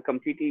 It's a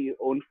completely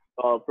own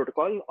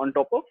protocol on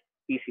top of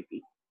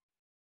TCP.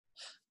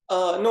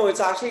 No, it's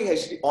actually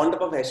on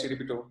top of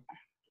HTTP too.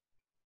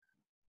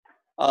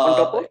 On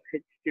top of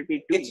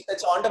HTTP too?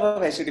 It's on top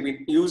of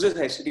HTTP. It uses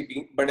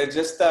HTTP, but it's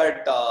just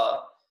that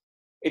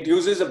it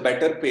uses a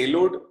better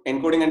payload,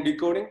 encoding and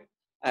decoding,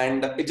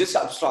 and it just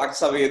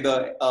abstracts away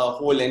the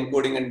whole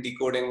encoding and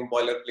decoding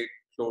boilerplate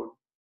load.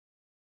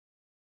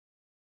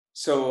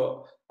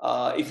 So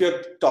if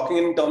you're talking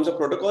in terms of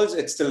protocols,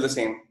 it's still the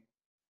same.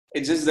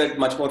 It's just that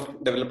much more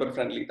developer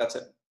friendly. That's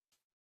it.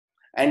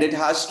 And it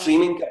has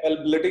streaming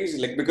capabilities,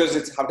 like because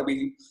it's have to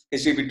be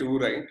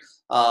HTTP2, right?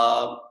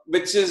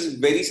 Which is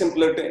very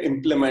simpler to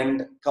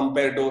implement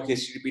compared to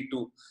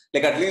HTTP2.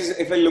 Like at least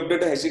if I looked at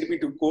the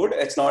HTTP2 code,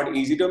 it's not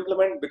easy to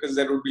implement because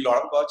there would be a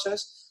lot of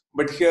gotchas.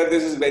 But here,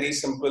 this is very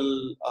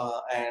simple,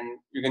 and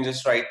you can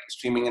just write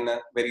streaming in a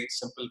very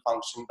simple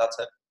function. That's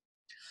it.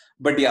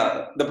 But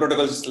yeah, the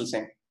protocol is still the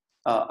same.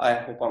 I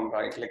hope I'm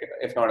right. Like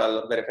if not,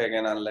 I'll verify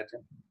again. I'll let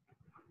you.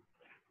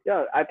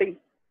 Yeah, I think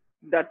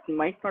that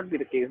might not be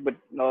the case, but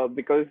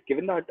because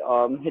given that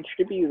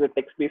HTTP is a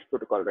text-based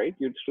protocol, right?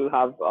 You'd still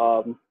have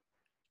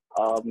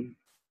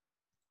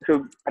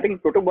so I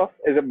think protobuf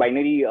is a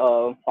binary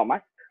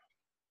format.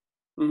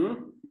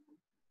 Mm-hmm.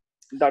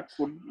 That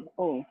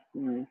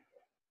would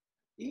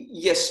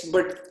Yes,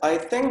 but I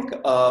think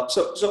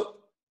so.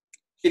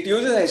 It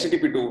uses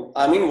HTTP2.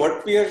 I mean,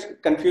 what we are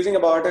confusing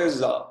about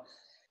is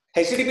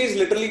HTTP is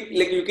literally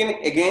like you can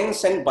again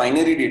send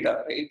binary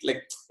data, right?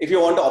 Like if you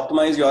want to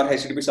optimize your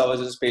HTTP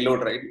services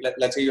payload, right?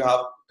 Let's say you have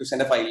to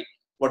send a file.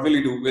 What will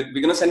you do? We're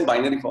going to send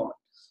binary format.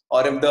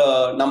 Or if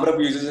the number of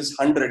users is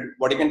 100,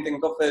 what you can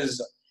think of is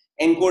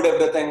encode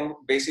everything,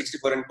 base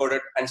 64 encode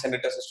it, and send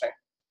it as a string.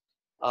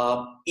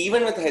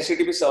 Even with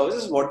HTTP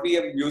services, what we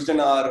have used in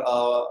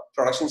our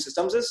production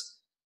systems is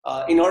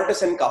in order to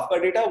send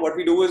Kafka data, what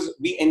we do is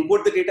we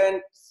encode the data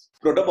in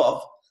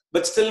protobuf,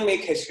 but still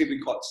make HTTP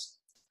calls.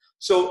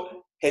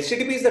 So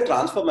HTTP is the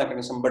transfer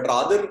mechanism, but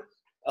rather,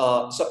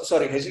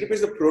 HTTP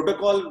is the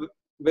protocol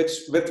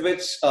with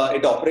which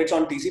it operates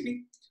on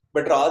TCP,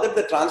 but rather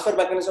the transfer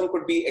mechanism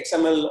could be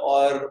XML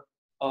or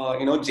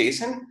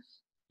JSON.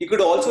 You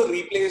could also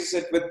replace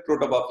it with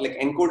protobuf, like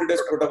encode it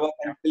as protobuf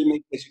and still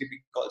make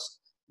HTTP calls.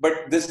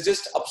 But this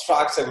just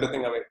abstracts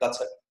everything away.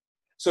 That's it.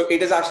 So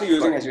it is actually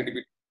using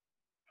HTTP.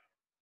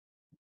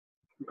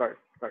 Got it.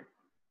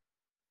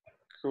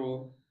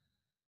 Cool.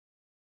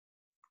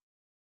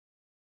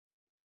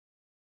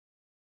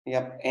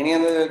 Yeah. Any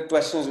other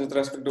questions with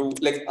respect to,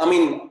 like, I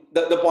mean,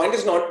 the point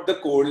is not the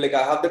code. Like,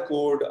 I have the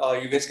code.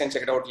 You guys can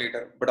check it out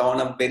later. But on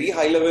a very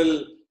high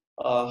level,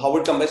 how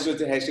it compares with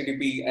the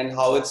HTTP and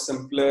how it's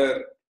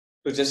simpler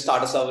to just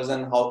start a service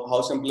and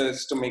how simple it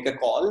is to make a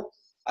call.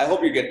 I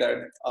hope you get that.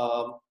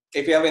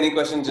 If you have any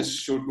questions, just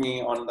shoot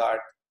me on that.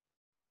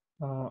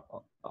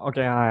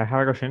 Okay, I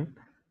have a question.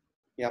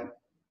 Yeah.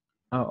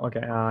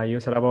 Okay, you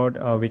said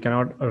about we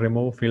cannot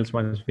remove fields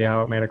once we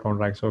have made a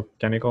contract. So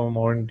can you go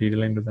more in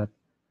detail into that?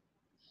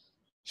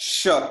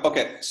 Sure.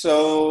 Okay.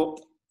 So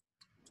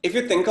if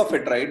you think of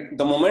it, right,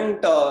 the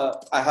moment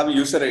I have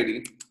user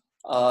ID,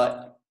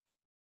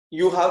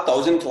 you have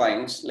 1,000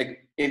 clients.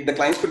 Like the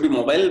clients could be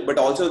mobile, but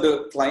also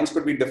the clients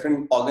could be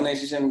different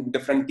organizations,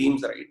 different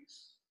teams, right?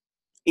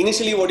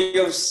 Initially, what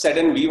you have said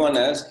in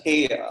V1 is,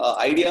 hey,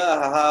 idea,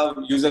 I have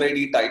user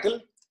ID title.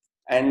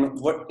 And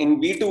what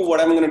in V2, what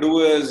I'm going to do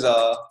is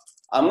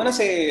I'm going to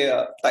say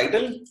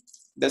title,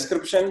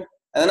 description,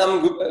 and then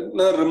I'm going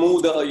to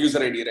remove the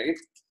user ID, right?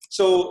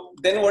 So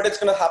then what is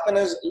going to happen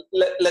is,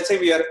 let's say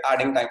we are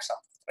adding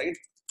timestamp, right?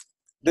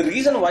 The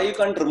reason why you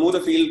can't remove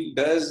the field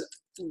is,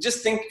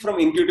 just think from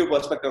intuitive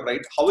perspective,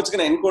 right? How it's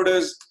going to encode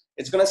is,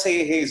 it's going to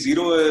say, hey,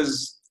 0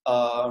 is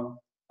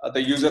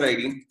the user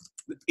ID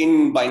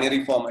in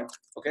binary format,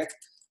 okay?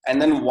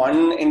 And then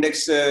 1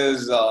 index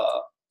is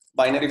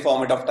binary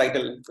format of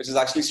title, which is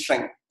actually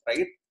string,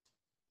 right?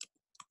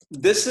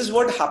 This is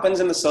what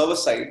happens in the server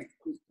side,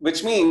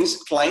 which means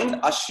client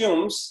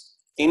assumes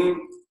in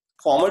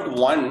format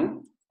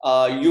 1,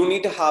 you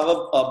need to have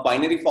a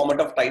binary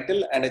format of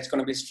title and it's going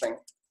to be string.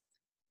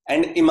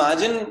 And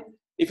imagine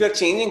if you're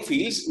changing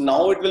fields,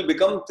 now it will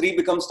become 3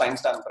 becomes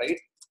timestamp, right?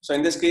 So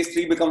in this case,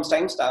 3 becomes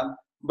timestamp,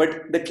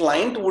 but the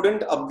client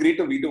wouldn't upgrade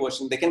to V2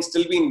 version. They can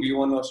still be in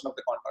V1 version of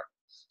the contract.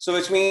 So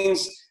which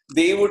means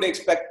they would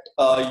expect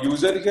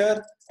user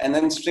here and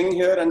then string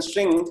here and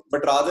string,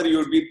 but rather you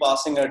would be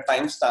passing a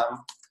timestamp,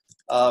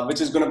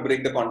 which is going to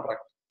break the contract,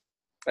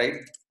 right?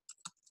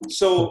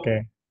 So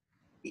Okay.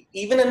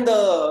 even in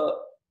the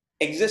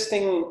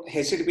existing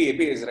HTTP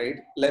APIs, right?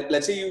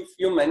 Let's say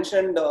you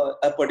mentioned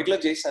a particular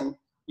JSON,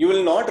 you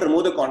will not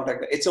remove the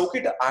contract. It's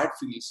okay to add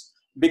fields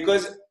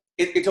because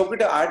it's okay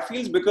to add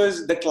fields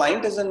because the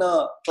client doesn't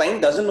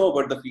know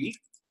about the field,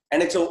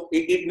 and it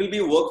will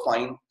be work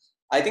fine.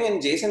 I think in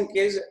JSON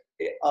case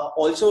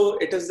also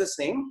it is the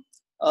same,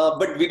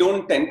 but we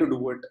don't tend to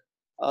do it.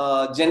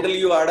 Generally,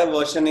 you add a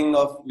versioning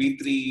of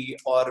V3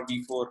 or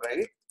V4,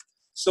 right?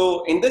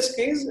 So in this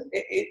case,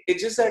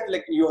 it's just that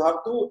like you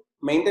have to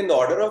maintain the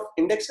order of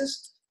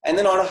indexes, and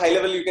then on a high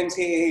level you can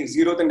say, hey,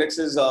 0th index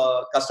is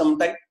custom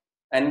type,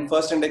 and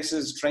first index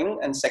is string,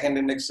 and second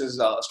index is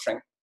string,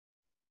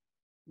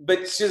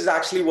 which is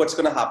actually what's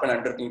going to happen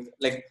underneath.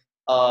 Like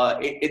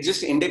it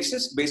just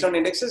indexes, based on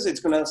indexes, it's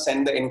going to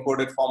send the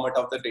encoded format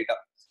of the data.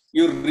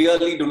 You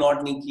really do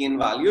not need key and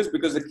values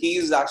because the key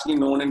is actually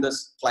known in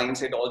this client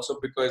side also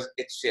because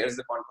it shares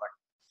the contract.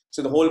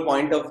 So the whole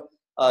point of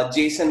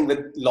JSON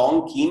with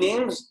long key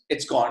names,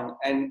 it's gone,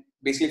 and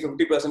basically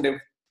 50%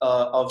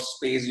 of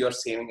space you're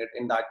saving it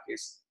in that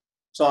case.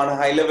 So on a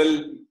high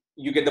level,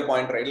 you get the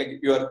point, right? Like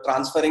you're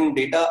transferring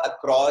data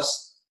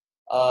across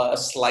a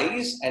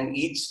slice, and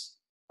each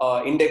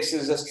index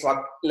is a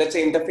struct, let's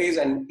say interface,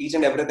 and each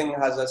and everything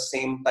has a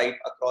same type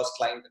across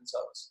client and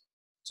servers.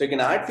 So you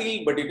can add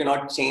field, but you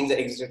cannot change the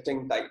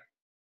existing type.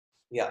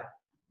 Yeah.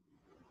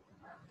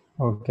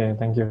 Okay,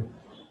 thank you.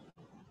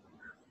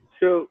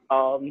 So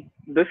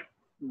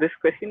this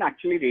question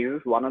actually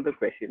raises one other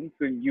question.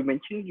 So you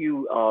mentioned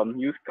you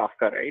use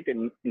Kafka, right,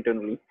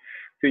 internally.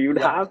 So you'd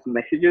have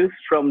messages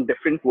from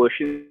different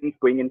versions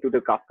going into the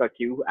Kafka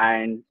queue,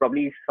 and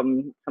probably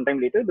sometime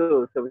later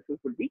the services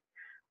would be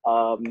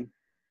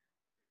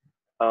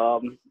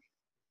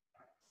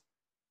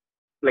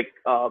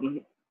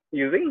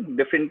using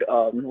different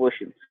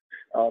versions.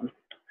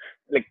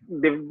 Like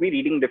they will be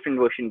reading different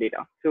version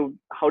data. So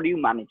how do you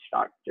manage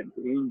that?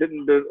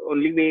 The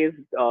only way is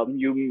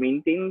you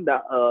maintain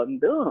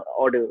the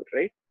order,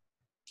 right?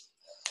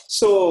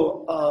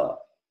 So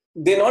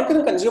they're not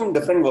going to consume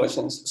different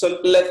versions. So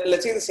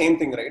let's say the same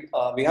thing,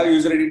 right? We have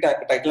user ID,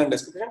 title, and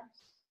description.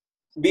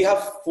 We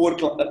have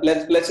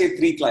let's say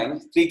 3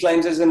 clients. 3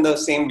 clients is in the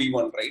same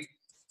V1, right?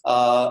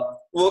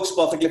 Works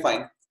perfectly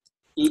fine.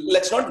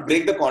 Let's not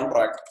break the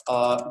contract,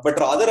 but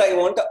rather I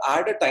want to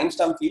add a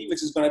timestamp field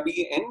which is going to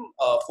be in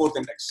 4th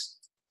index.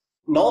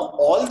 Now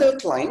all the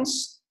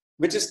clients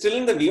which is still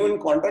in the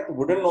V1 contract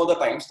wouldn't know the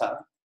timestamp,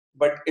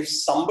 but if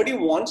somebody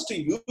wants to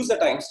use the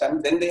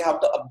timestamp, then they have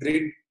to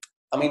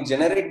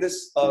generate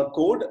this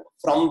code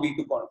from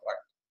V2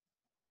 contract.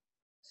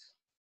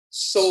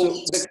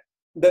 So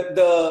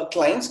the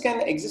clients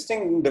can exist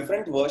in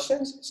different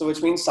versions, so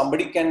which means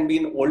somebody can be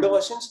in older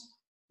versions.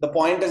 The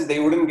point is they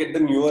wouldn't get the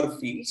newer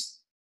fields.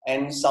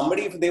 And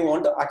somebody, if they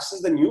want to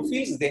access the new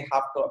fields, they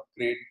have to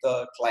upgrade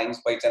the clients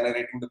by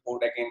generating the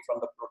code again from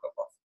the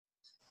protocol.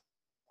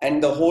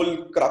 And the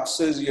whole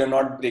crux is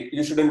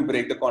you shouldn't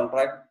break the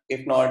contract.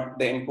 If not,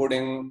 the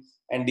encoding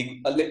and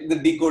the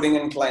decoding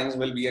in clients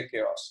will be a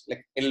chaos.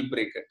 Like it'll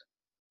break it.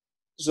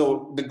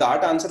 So did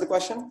that answer the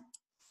question?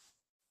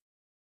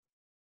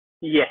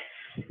 Yes,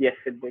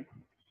 it did.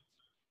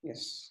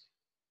 Yes.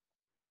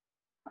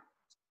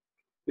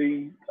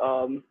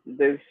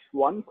 There's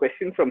one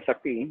question from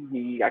Sakti.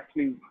 He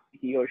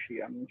or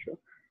she, I'm not sure.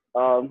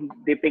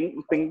 They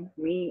ping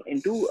me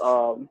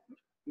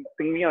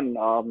on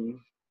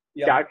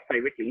chat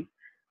privately.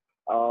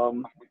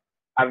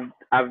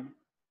 I've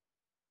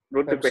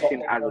wrote the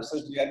question WebSocket as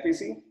versus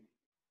gRPC.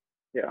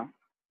 yeah.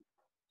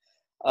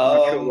 I'm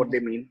not sure what they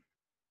mean.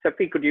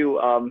 Sakti, could you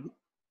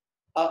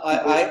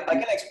I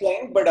can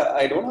explain, but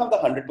I don't have the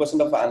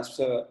 100% of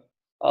answer.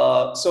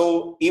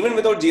 So even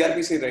without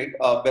gRPC, right,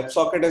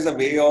 WebSocket is a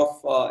way of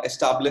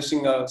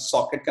establishing a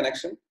socket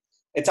connection.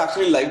 It's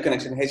actually a live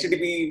connection.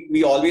 HTTP,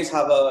 we always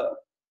have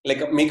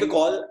make a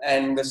call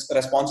and this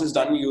response is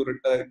done, you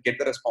get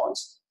the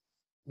response.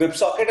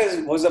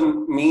 WebSocket was a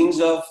means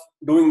of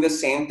doing the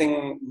same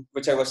thing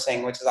which I was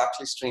saying, which is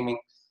actually streaming.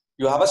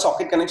 You have a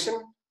socket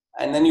connection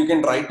and then you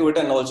can write to it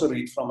and also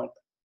read from it.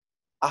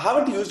 I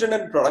haven't used it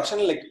in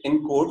production, like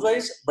in code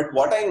wise, but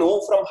what I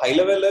know from high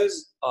level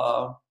is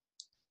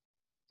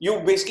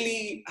you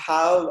basically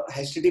have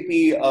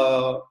HTTP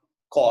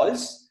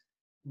calls,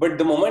 but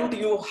the moment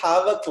you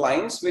have a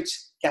clients which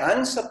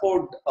can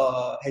support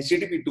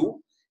HTTP2,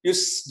 you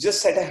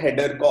just set a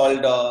header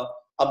called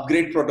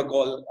upgrade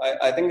protocol.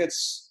 I think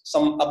it's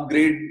some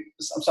upgrade,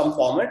 some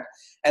format,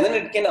 and then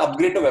it can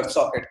upgrade to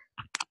WebSocket.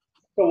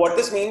 So what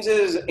this means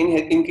is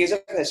in case of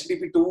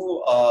HTTP2,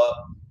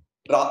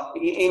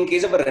 in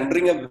case of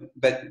rendering a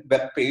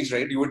web page,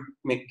 right, you would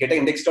get an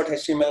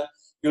index.html,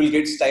 you will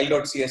get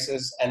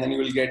style.css, and then you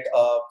will get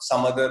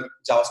some other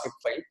JavaScript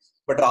file.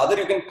 But rather,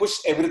 you can push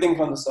everything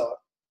from the server.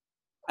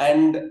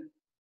 And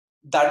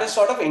that is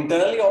sort of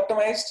internally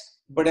optimized.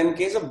 But in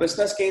case of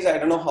business case, I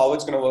don't know how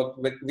it's going to work.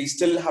 We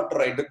still have to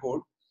write the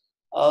code.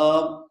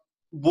 I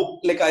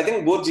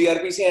think both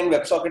gRPC and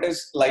WebSocket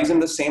lies in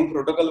the same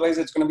protocol wise.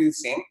 It's going to be the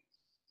same.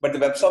 But the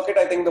WebSocket,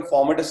 I think the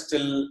format is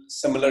still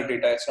similar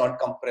data. It's not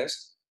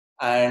compressed.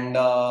 And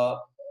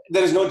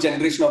there is no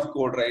generation of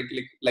code, right?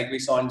 Like we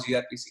saw in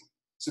gRPC.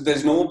 So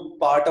there's no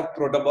part of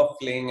protobuf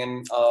playing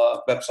in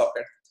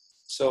WebSocket.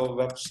 So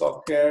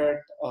WebSocket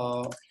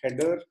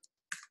header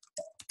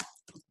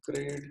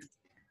upgrade.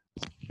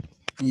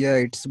 Yeah,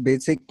 it's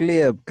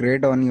basically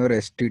upgrade on your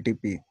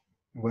HTTP.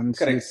 Once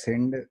Correct. you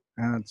send,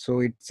 so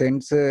it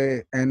sends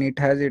and it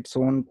has its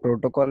own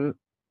protocol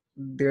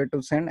there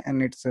to send,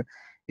 and it's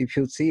if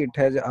you see it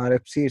has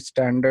RFC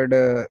standard.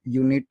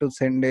 You need to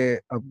send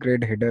a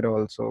upgrade header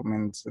also.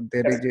 Means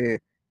there is a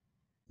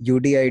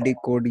UDID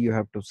code you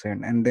have to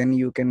send, and then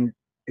you can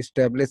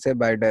establish a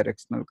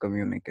bidirectional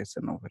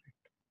communication over it.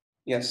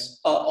 Yes,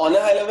 on a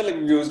high level, if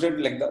you used it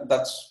like that,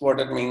 that's what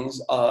it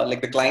means.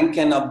 Like the client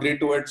can upgrade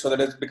to it so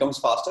that it becomes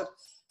faster.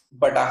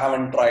 But I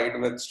haven't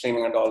tried with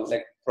streaming at all.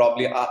 Like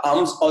probably, I'm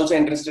also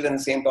interested in the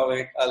same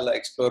topic. I'll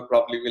explore.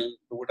 Probably will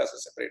do it as a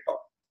separate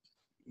talk.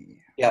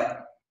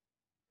 Yeah.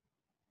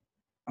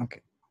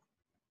 Okay.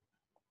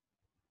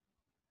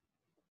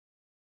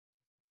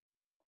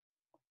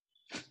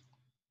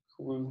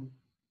 Cool.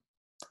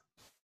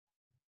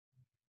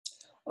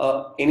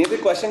 Any other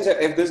questions?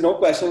 If there's no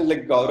questions,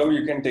 like Gaurav,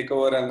 you can take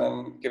over and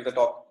then give the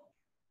talk.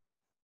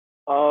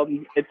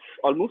 It's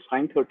almost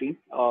 9:30.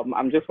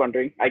 I'm just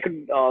wondering. I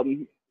could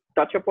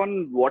touch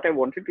upon what I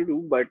wanted to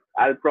do, but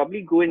I'll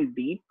probably go in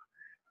deep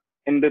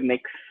in the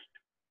next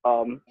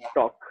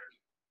talk.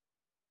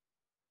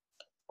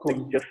 Cool.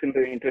 Like, just in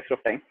the interest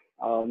of time.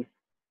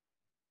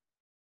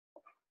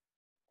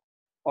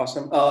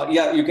 Awesome.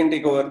 Yeah, you can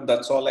take over.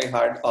 That's all I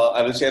had.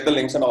 I will share the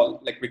links and all.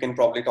 Like we can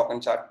probably talk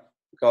and chat.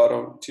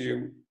 Gaurav, to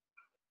you.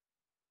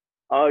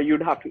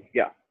 You'd have to.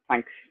 Yeah.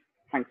 Thanks.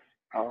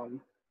 All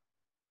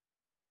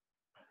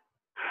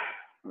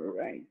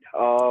right.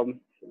 So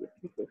let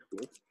me just go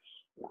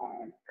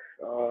Slack,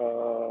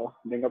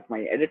 bring up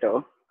my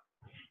editor.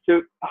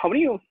 So how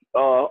many of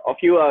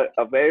you are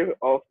aware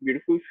of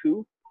Beautiful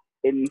Soup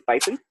in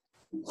Python?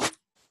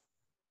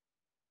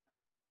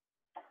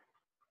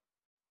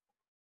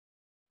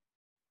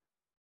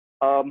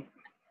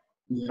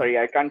 Sorry,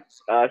 I can't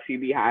see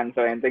the hands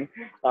or anything.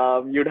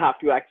 You'd have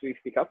to actually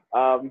speak up.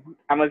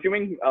 I'm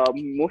assuming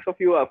most of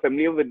you are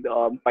familiar with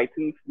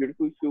Python's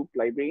Beautiful Soup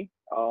library.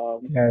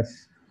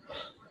 Yes.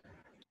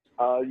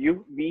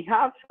 We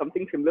have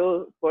something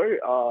similar for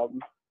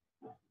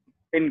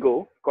in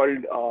Go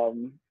called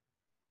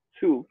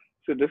Soup.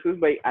 So this is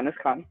by Anas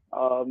Khan.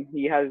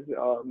 He has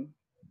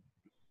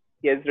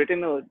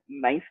written a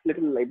nice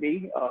little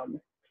library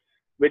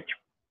which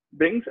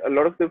brings a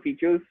lot of the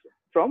features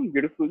from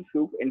Beautiful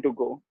Soup into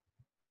Go.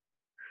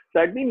 So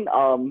I've been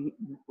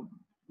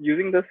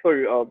using this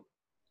for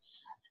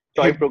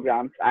toy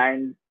programs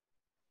and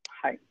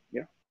hi,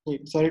 yeah. Hey,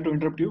 sorry to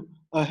interrupt you.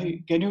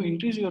 Hey, can you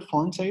increase your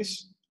font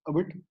size a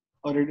bit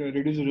or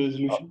reduce the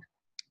resolution?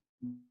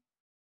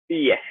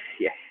 Yes.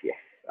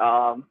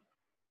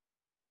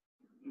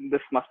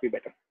 This must be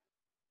better.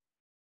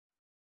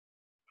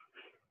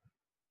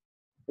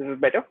 This is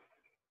better?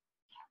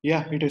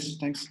 Yeah, it is.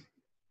 Thanks.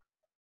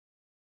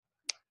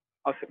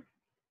 Awesome.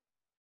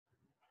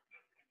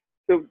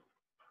 So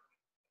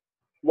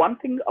one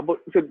thing about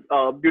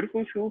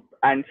Beautiful Soup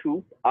and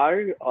Soup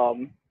are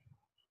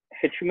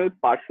HTML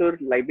parser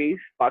libraries,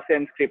 parser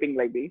and scraping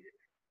libraries.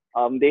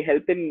 They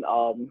help in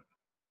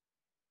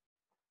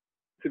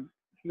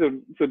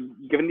so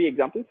given the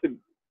example, so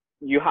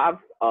you have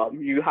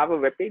a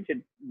web page.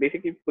 It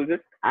basically pulls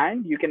it,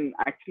 and you can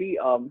actually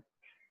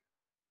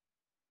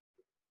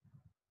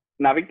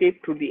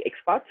navigate through the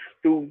XPaths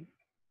to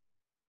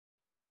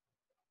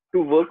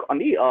work on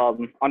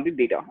the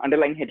data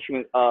underlying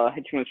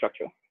HTML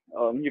structure.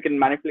 You can't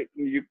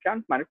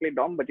manipulate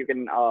DOM, but you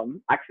can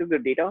access the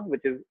data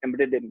which is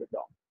embedded in the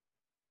DOM.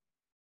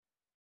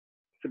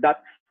 So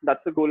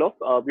that's the goal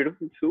of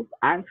Beautiful Soup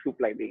and Soup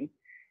library.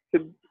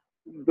 So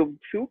the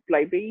Soup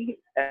library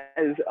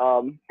is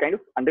kind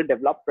of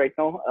underdeveloped right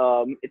now.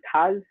 It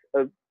has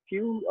a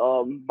few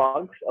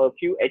bugs, a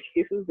few edge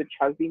cases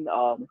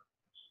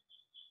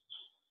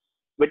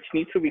which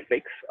needs to be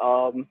fixed.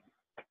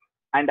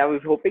 And I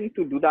was hoping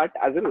to do that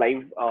as a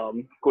live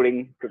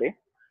coding today.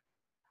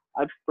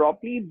 I'll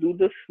probably do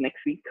this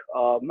next week.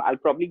 I'll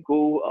probably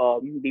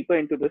go deeper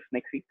into this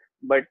next week,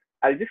 but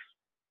I'll just,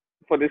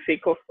 for the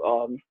sake of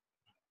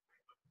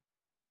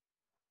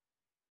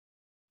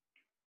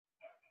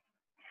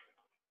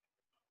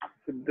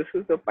so this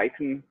is the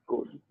Python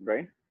code,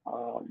 right?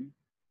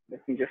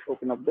 Let me just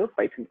open up the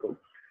Python code.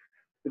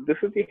 So this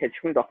is the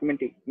HTML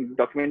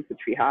document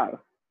which we have,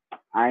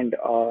 and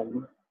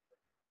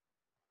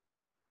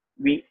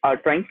we are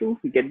trying to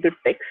get the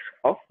text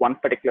of one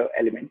particular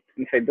element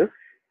inside this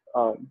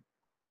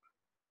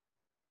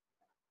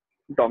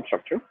DOM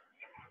structure.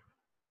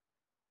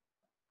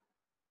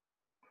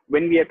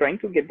 When we are trying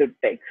to get the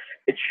text,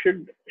 it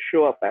should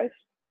show up as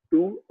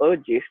to a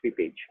JSP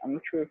page. I'm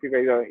not sure if you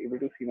guys are able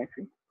to see my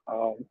screen.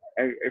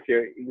 If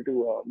you're able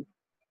to.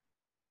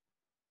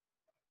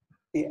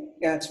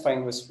 Yeah, it's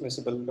fine,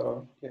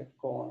 visible. Yeah,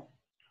 go on.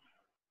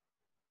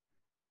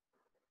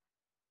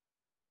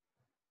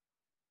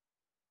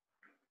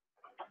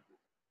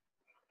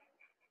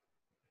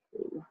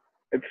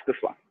 It's this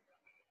one,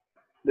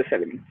 this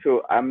element.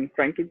 So I'm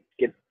trying to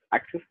get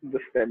access to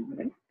this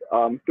element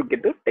to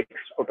get the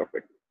text out of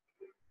it.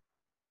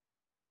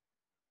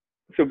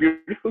 So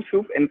Beautiful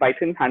Soup in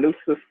Python handles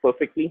this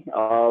perfectly.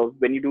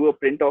 When you do a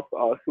print of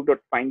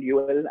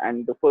soup.findUL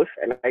and the first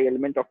li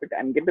element of it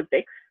and get the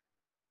text,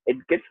 it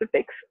gets the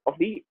text of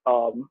the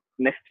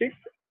nested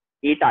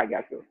A tag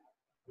as well.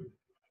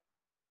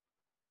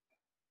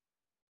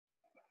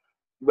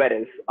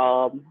 Whereas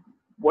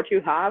what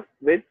you have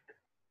with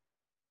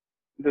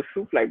the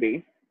Soup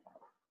library,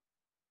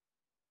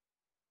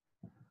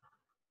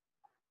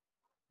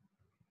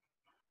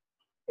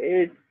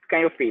 it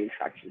kind of fails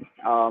actually.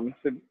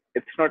 So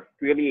it's not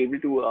really able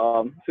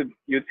to. So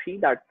you'd see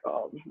that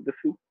the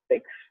Soup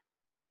text.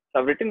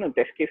 So I've written a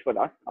test case for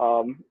that,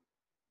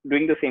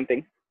 doing the same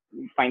thing,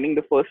 finding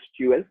the first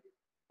UL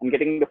and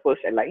getting the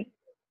first LI,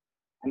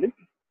 and then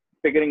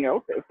figuring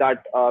out if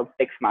that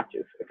text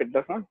matches. If it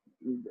does not,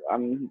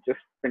 I'm just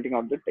printing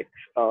out the text.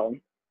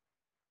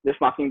 Just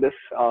marking this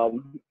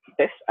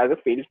test as a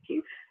failed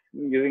case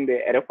using the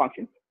error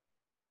function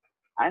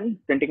and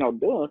printing out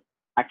the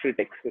actual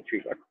text which we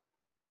got.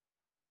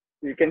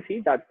 You can see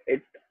that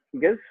it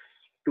gives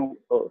to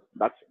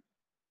that's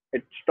it.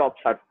 It stops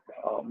at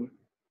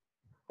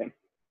thing.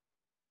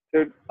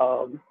 So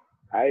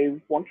I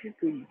wanted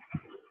to.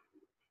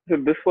 So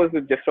this was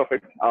the gist of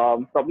it.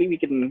 Probably we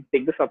can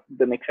take this up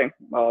the next time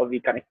we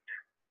connect.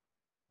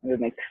 The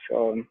next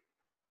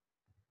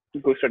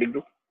Go Study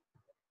Group.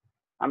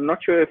 I'm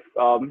not sure if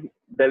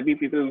there'll be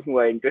people who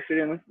are interested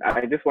in it.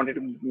 I just wanted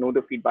to know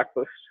the feedback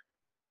first.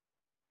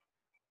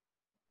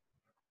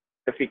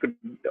 If we could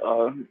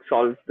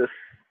solve this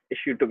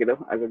issue together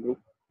as a group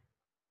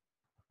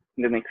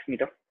in the next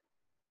meetup.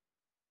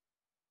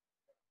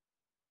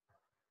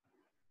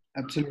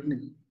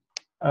 Absolutely.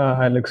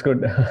 It looks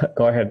good.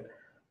 Go ahead.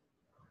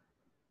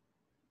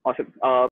 Awesome.